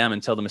 3 a.m.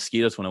 until the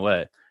mosquitoes went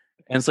away,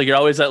 and it's like you're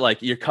always at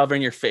like you're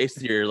covering your face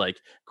with your like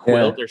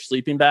quilt or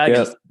sleeping bag.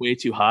 It's way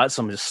too hot,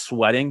 so I'm just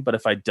sweating. But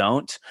if I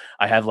don't,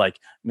 I have like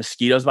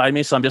mosquitoes biting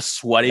me, so I'm just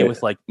sweaty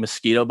with like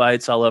mosquito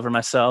bites all over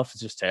myself.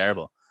 It's just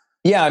terrible.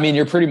 Yeah, I mean,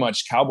 you're pretty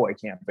much cowboy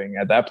camping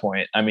at that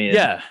point. I mean,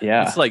 yeah.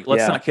 It's like,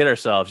 let's not kid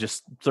ourselves.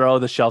 Just throw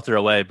the shelter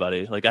away,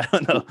 buddy. Like, I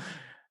don't know.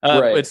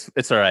 Right.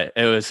 It's all right.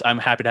 I'm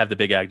happy to have the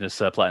Big Agnes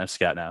Platinum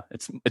Scout now.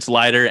 It's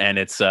lighter and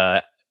it's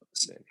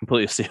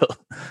completely sealed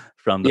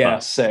from the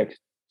box.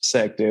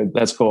 Sick, dude.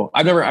 That's cool.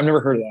 I've never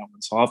heard of that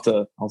one, so I'll have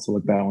to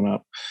look that one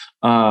up.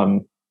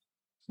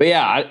 But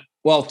yeah,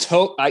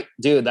 Toke,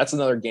 dude, that's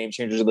another game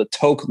changer. The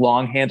Toke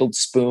long handled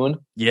spoon.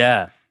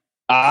 Yeah.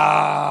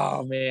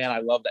 Oh man,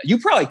 I love that. You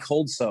probably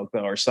cold soak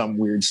though, or some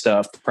weird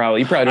stuff. You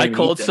probably. I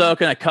cold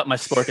soak and I cut my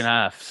spork in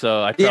half.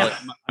 So I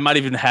might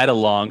even had a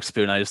long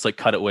spoon. I just like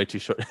cut it way too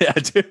short. Yeah,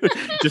 dude,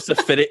 just to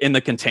fit it in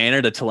the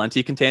container, the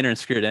Talenti container, and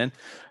screw it in.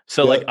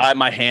 So like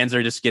my hands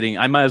are just getting.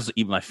 I might as well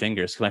eat my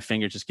fingers because my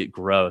fingers just get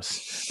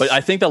gross. But I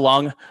think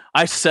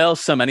I sell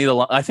so many of the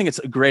long. I think it's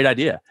a great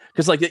idea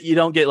because like you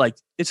don't get like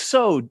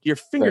your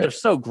fingers are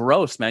so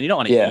gross, man. You don't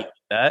want to eat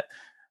that.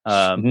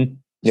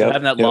 So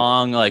having that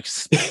long like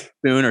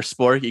spoon or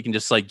spork, you can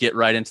just like get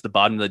right into the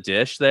bottom of the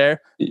dish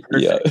there.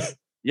 Perfect.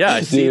 Yeah,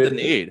 I see the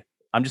need.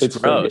 I'm just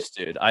gross,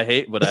 dude. I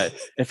hate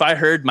if I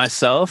heard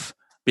myself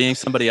being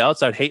somebody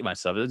else, I'd hate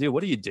myself. Dude,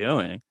 what are you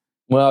doing?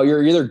 Well,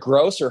 you're either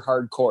gross or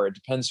hardcore. It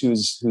depends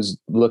who's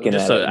looking at it.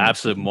 Just an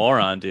absolute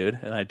moron, dude.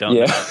 And I don't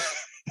know.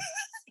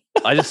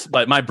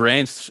 Like my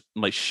brain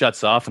like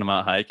shuts off when I'm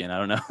out hiking. I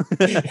don't know.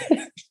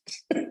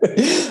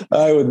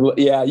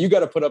 You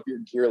got to put up your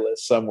gear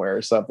list somewhere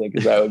or something,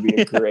 because that would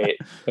be great.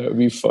 That would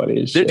be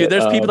funny. Dude,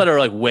 there's people that are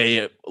like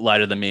way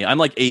lighter than me. I'm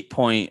like 8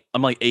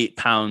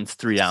 pounds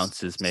 3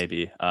 ounces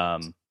maybe.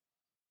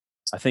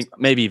 I think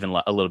maybe even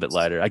a little bit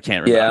lighter. I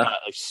can't remember. I'm not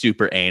like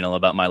super anal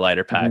about my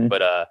lighter pack,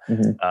 but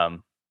I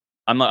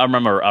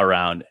remember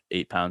around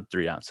 8 pounds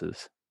 3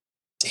 ounces.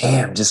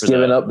 Damn, just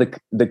giving up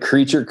the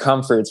creature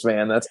comforts,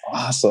 man. That's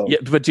awesome. Yeah,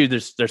 but dude,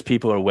 there's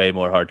people who are way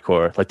more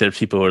hardcore. Like there's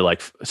people who are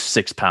like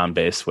 6 pound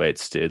base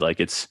weights, dude. Like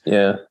it's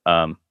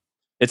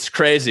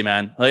crazy,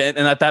 man. Like,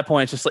 and at that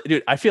point, it's just like,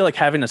 dude, I feel like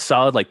having a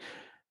solid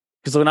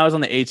because when I was on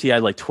the AT, I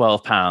had like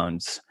 12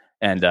 pounds,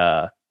 and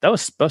that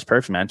was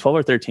perfect, man. 12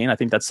 or 13, I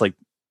think that's like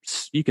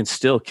you can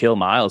still kill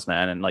miles,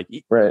 man, and like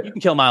you can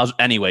kill miles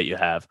any weight you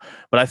have.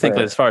 But I think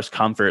that as far as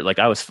comfort, like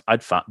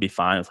I'd be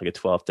fine with like a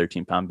 12,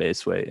 13 pound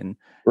base weight and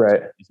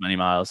as many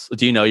miles.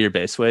 Do you know your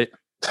base weight?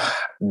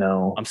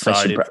 No, I'm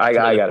sorry. I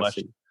gotta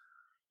see.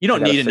 You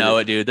don't need to know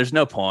it, dude. There's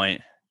no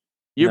point.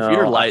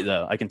 You're light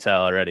though. I can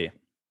tell already.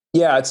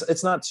 Yeah,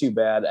 it's not too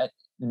bad.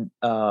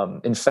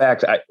 In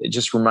fact, it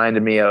just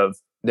reminded me of,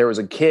 there was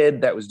a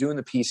kid that was doing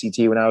the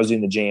PCT when I was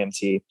doing the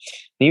JMT.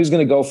 He was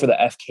going to go for the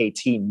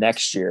FKT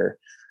next year.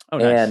 Oh,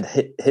 nice.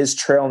 And his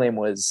trail name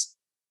was,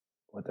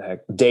 what the heck?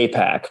 Day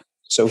Pack.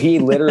 So he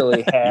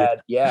literally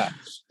had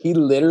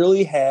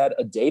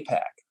a day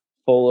pack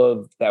full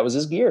of, that was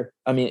his gear.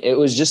 I mean, it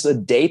was just a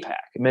day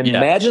pack. I mean,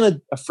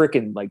 imagine a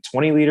freaking like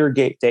 20-liter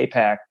day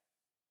pack.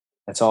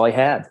 That's all he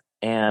had.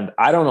 And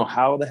I don't know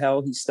how the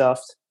hell he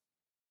stuffed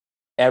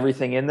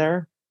everything in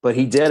there, but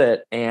he did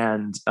it.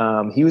 And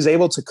he was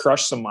able to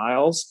crush some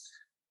miles.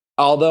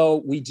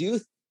 Although we do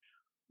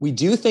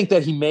think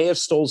that he may have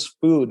stole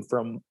food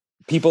from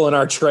people in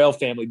our trail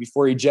family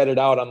before he jetted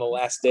out on the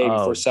last day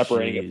before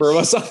separating it from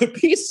us on the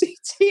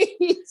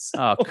PCT.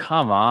 So, oh,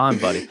 come on,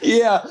 buddy.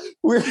 Yeah.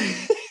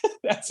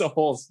 That's a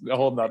whole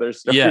nother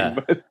story. Yeah.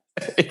 But,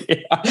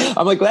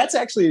 I'm like, that's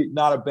actually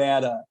not a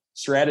bad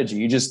strategy.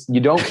 You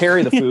don't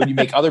carry the food. You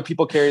make other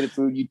people carry the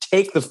food. You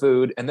take the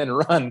food and then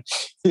run,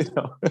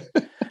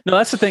 No,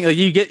 that's the thing. Like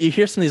you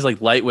hear some of these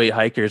like lightweight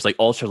hikers, like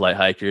ultra light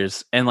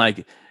hikers, and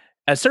like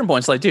at certain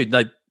points, like, dude,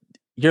 like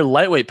your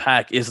lightweight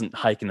pack isn't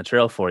hiking the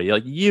trail for you.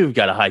 Like you've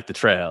got to hike the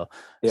trail.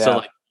 Yeah. So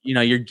like,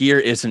 your gear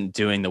isn't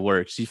doing the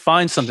work. So you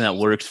find something that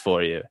works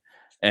for you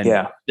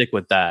and stick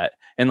with that.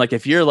 And like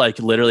if you're like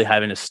literally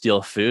having to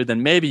steal food,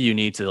 then maybe you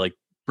need to like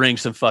bring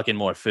some fucking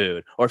more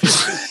food. Or if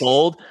it's too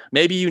cold,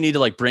 maybe you need to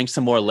like bring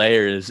some more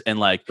layers and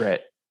like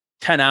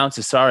 10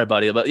 ounces. Sorry,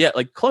 buddy. But yeah,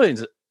 like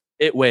clothing,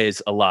 it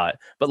weighs a lot.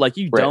 But like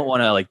you don't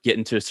want to like get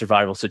into a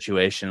survival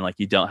situation like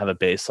you don't have a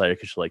base layer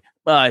because you're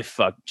like,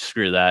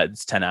 screw that.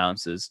 It's 10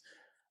 ounces.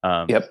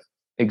 Yep.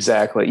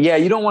 Exactly. Yeah.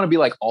 You don't want to be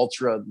like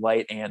ultra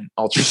light and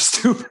ultra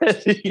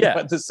stupid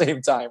at the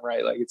same time,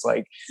 right? Like it's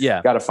like,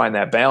 got to find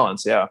that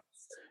balance. Yeah.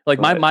 Like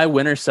my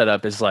winter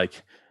setup is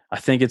like, I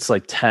think it's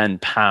like 10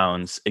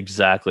 pounds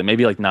exactly,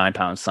 maybe like 9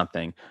 pounds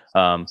something.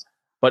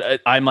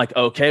 But I'm like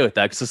okay with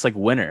that because it's like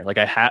winter. Like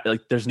I have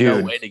like there's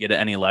no way to get it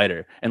any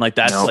lighter, and like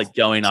that's like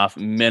going off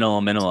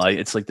minimal.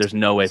 It's like there's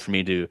no way for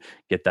me to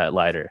get that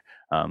lighter.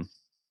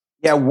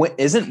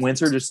 Isn't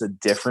winter just a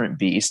different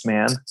beast,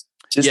 man?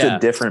 Just a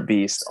different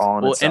beast all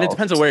in itself. And it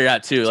depends on where you're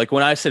at too. Like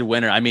when I said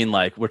winter, I mean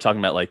like we're talking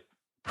about like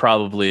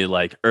probably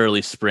like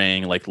early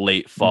spring, like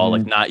late fall,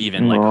 like not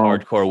even like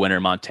hardcore winter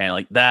Montana,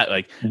 like that.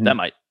 Like that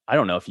might. I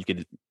don't know if you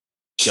could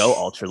go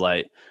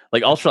ultralight.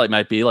 Like ultralight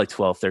might be like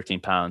 12, 13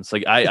 pounds.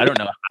 Like I don't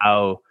know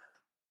how.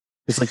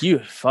 It's like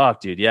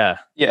dude. Yeah.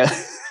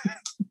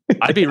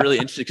 I'd be really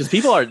interested because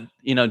people are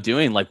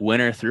doing like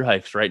winter through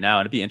hikes right now,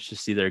 and I'd be interested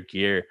to see their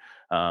gear.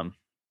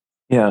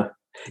 Yeah,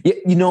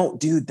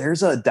 dude,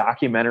 there's a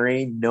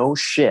documentary, no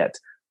shit,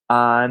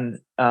 on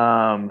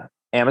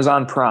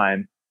Amazon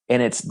Prime,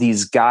 and it's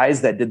these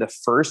guys that did the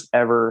first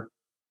ever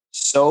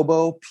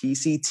NOBO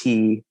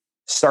PCT,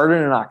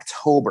 started in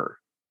October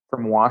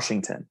from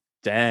Washington.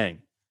 Dang.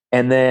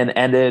 And then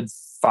ended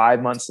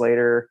 5 months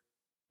later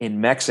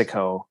in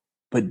Mexico.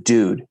 But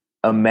dude,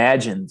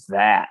 imagine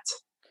that.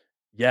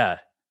 Yeah.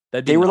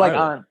 They were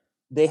like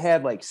they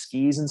had like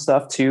skis and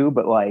stuff too,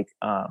 but like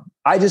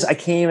I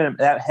can't even,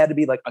 that had to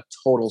be like a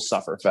total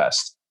suffer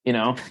fest,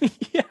 Yeah.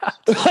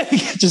 Like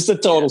just a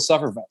total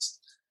suffer fest.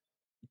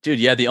 Dude,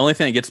 yeah, the only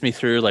thing that gets me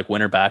through like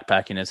winter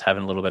backpacking is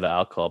having a little bit of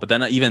alcohol. But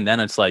then even then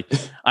it's like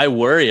I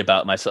worry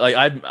about myself.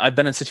 Like I've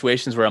been in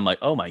situations where I'm like,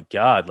 oh my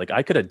God, like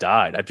I could have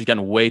died. I've just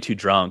gotten way too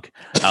drunk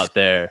out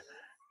there.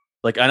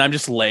 Like, and I'm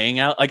just laying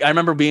out. Like I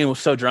remember being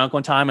so drunk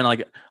one time and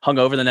like hung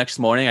over the next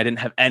morning. I didn't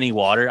have any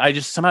water. I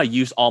just somehow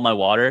used all my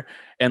water,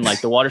 and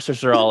like the water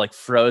sources are all like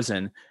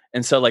frozen.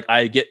 And so like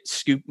I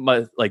scoop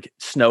my like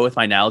snow with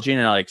my Nalgene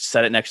and I like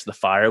set it next to the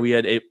fire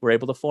were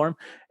able to form.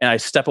 And I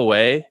step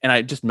away and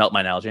I just melt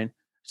my Nalgene.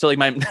 So like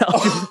my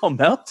Nalgene all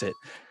melted.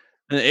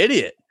 I'm an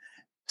idiot.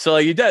 So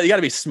like you got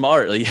to be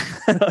smart. Like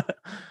you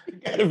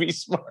got to be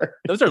smart.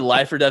 Those are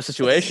life or death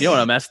situations. You don't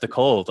want to mess with the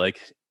cold.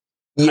 Like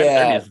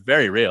it's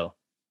very real.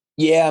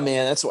 Yeah,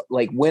 man. That's what,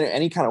 like winter,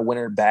 any kind of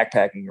winter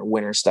backpacking or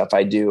winter stuff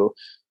I do,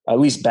 at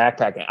least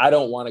backpacking. I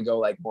don't want to go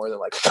like more than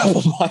like a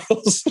couple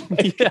miles.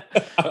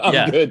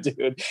 I'm good,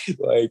 dude.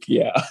 Like,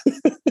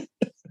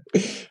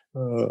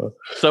 So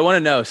I want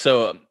to know,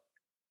 so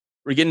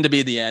we're getting to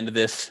be the end of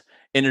this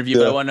interview,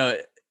 but I want to know,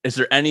 is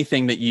there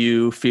anything that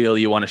you feel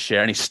you want to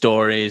share? Any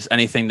stories,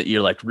 anything that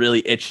you're like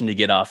really itching to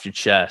get off your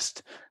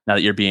chest now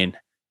that you're being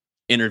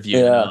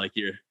interviewed?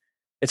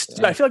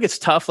 I feel like it's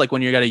tough. Like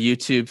when you got a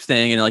YouTube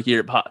thing and like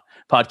your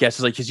podcast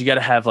is like, cause you got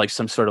to have like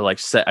some sort of like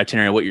set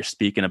itinerary of what you're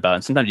speaking about.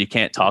 And sometimes you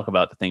can't talk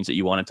about the things that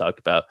you want to talk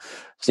about.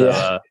 So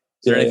is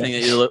there anything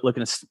that you're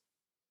looking to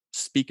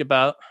speak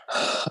about?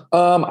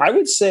 I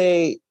would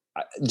say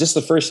just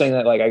the first thing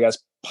that like, I guess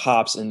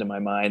pops into my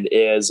mind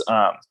is,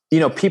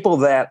 people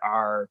that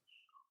are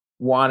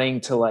wanting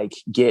to like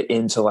get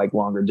into like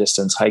longer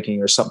distance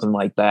hiking or something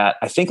like that.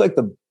 I think like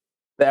the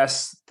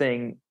best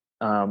thing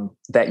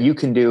that you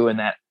can do, and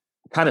that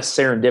kind of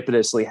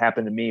serendipitously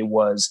happened to me,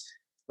 was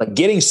like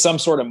getting some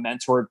sort of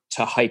mentor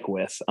to hike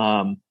with.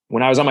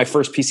 When I was on my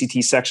first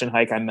PCT section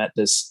hike, I met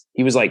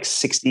he was like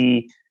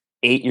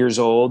 68 years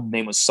old.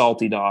 Name was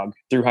Salty Dog.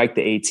 Thru-hiked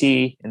the AT,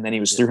 and then he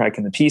was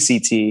thru-hiking the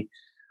PCT.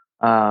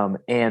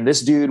 And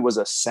this dude was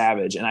a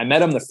savage. And I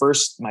met him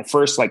my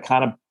first like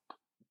kind of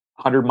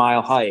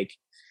 100-mile hike.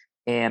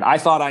 And I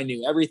thought I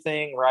knew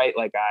everything, right?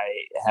 Like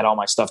I had all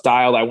my stuff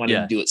dialed. I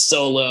wanted to do it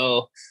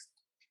solo.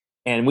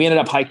 And we ended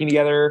up hiking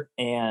together,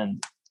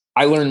 and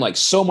I learned like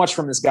so much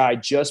from this guy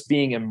just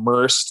being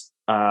immersed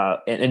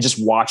and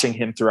just watching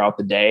him throughout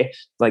the day,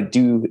 like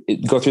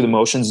go through the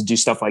motions and do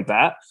stuff like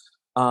that.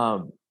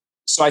 So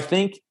I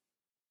think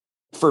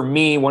for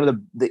me, one of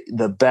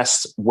the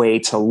best way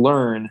to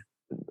learn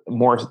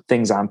more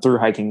things on through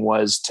hiking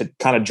was to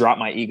kind of drop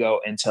my ego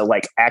and to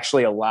like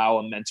actually allow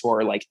a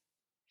mentor like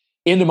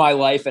into my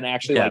life and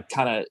actually like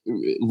kind of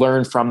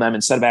learn from them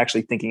instead of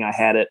actually thinking I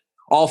had it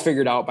all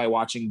figured out by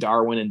watching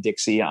Darwin and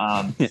Dixie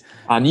on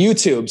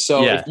YouTube.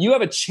 So if you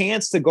have a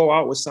chance to go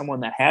out with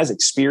someone that has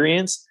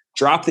experience,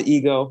 drop the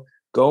ego,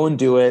 go and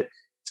do it.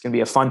 It's going to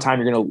be a fun time.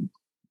 You're going to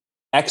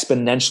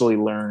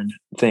exponentially learn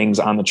things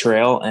on the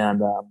trail,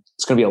 and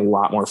it's going to be a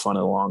lot more fun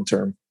in the long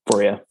term.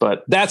 for you.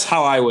 But that's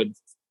how I would,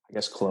 I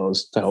guess,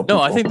 close to help. No,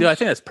 people. I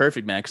think that's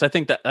perfect, man. Because I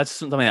think that's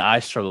something that I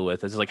struggle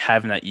with is like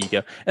having that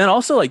ego, and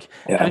also like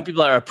having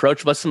people that are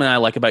approachable. That's something I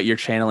like about your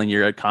channel and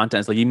your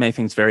content. Is like you make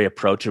things very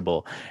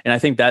approachable, and I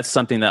think that's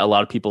something that a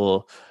lot of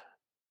people,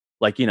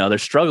 like, you know, they're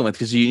struggling with,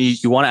 because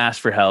you want to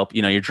ask for help,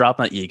 you know, you're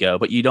dropping that ego,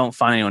 but you don't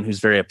find anyone who's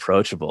very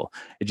approachable.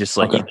 It's just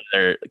like either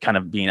they're kind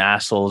of being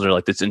assholes or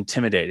like it's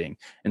intimidating.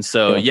 And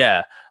so,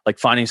 like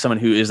finding someone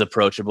who is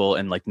approachable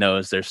and like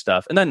knows their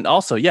stuff. And then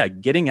also,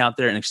 getting out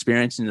there and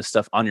experiencing the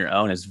stuff on your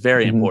own is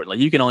very important. Like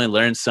you can only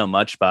learn so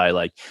much by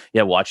like,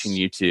 watching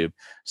YouTube.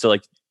 So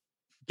like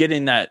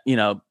getting that, you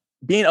know,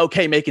 being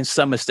okay making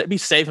some mistakes, be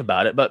safe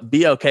about it, but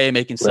be okay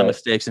making some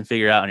mistakes and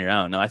figure it out on your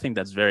own. No, I think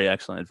that's very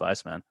excellent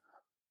advice, man.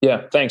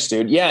 Yeah. Thanks,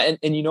 dude. Yeah.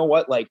 And you know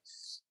what, like,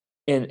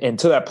 and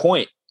to that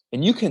point,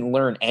 and you can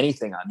learn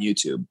anything on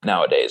YouTube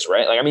nowadays,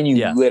 right? Like, I mean,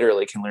 you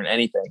literally can learn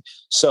anything.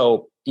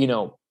 So, you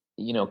know,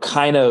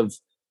 kind of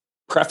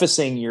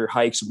prefacing your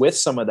hikes with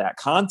some of that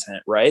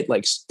content, right?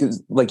 Like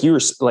you were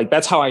like,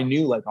 that's how I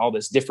knew like all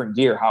this different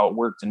gear, how it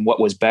worked and what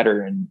was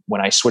better. And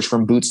when I switched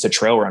from boots to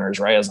trail runners,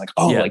 right, I was like,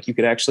 like you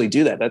could actually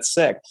do that. That's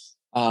sick.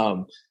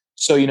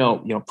 So, you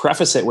know,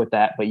 preface it with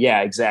that, but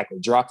exactly.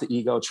 Drop the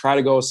ego, try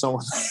to go with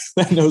someone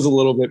that knows a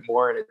little bit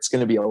more, and it's going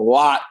to be a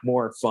lot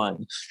more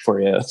fun for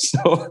you.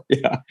 So,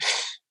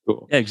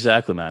 cool. Yeah,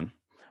 exactly, man.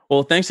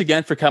 Well, thanks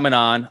again for coming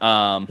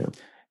on.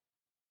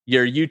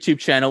 Your YouTube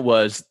channel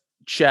was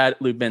Chad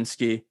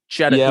Lubinsky.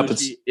 Chad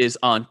is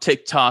on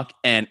TikTok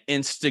and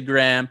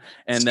Instagram,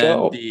 and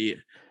then the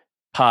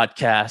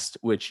podcast,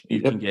 which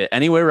you can get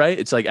anywhere, right?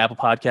 It's like Apple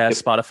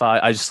Podcasts, Spotify.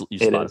 I just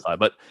use Spotify,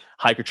 but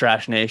Hiker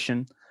Trash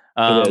Nation.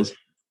 It is.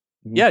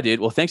 Yeah,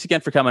 dude. Well, thanks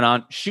again for coming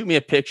on. Shoot me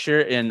a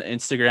picture in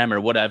Instagram or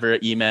whatever,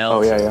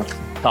 email.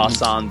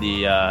 Toss on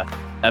the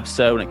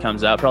episode when it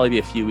comes out. Probably be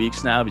a few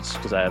weeks now, just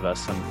because I have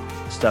some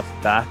stuff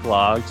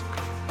backlogged.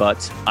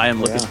 But I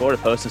am looking forward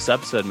to posting this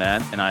episode,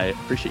 man. And I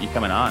appreciate you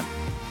coming on.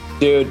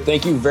 Dude,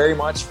 thank you very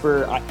much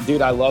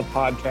I love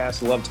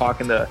podcasts. I love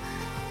talking to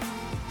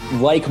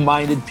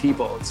like-minded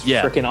people. It's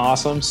freaking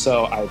awesome.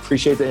 So I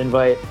appreciate the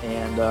invite,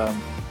 and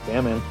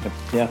man.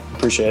 Yeah,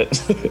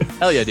 appreciate it.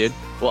 Hell yeah, dude.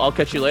 Well, I'll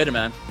catch you later,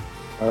 man.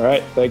 All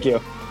right. Thank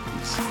you.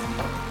 Peace.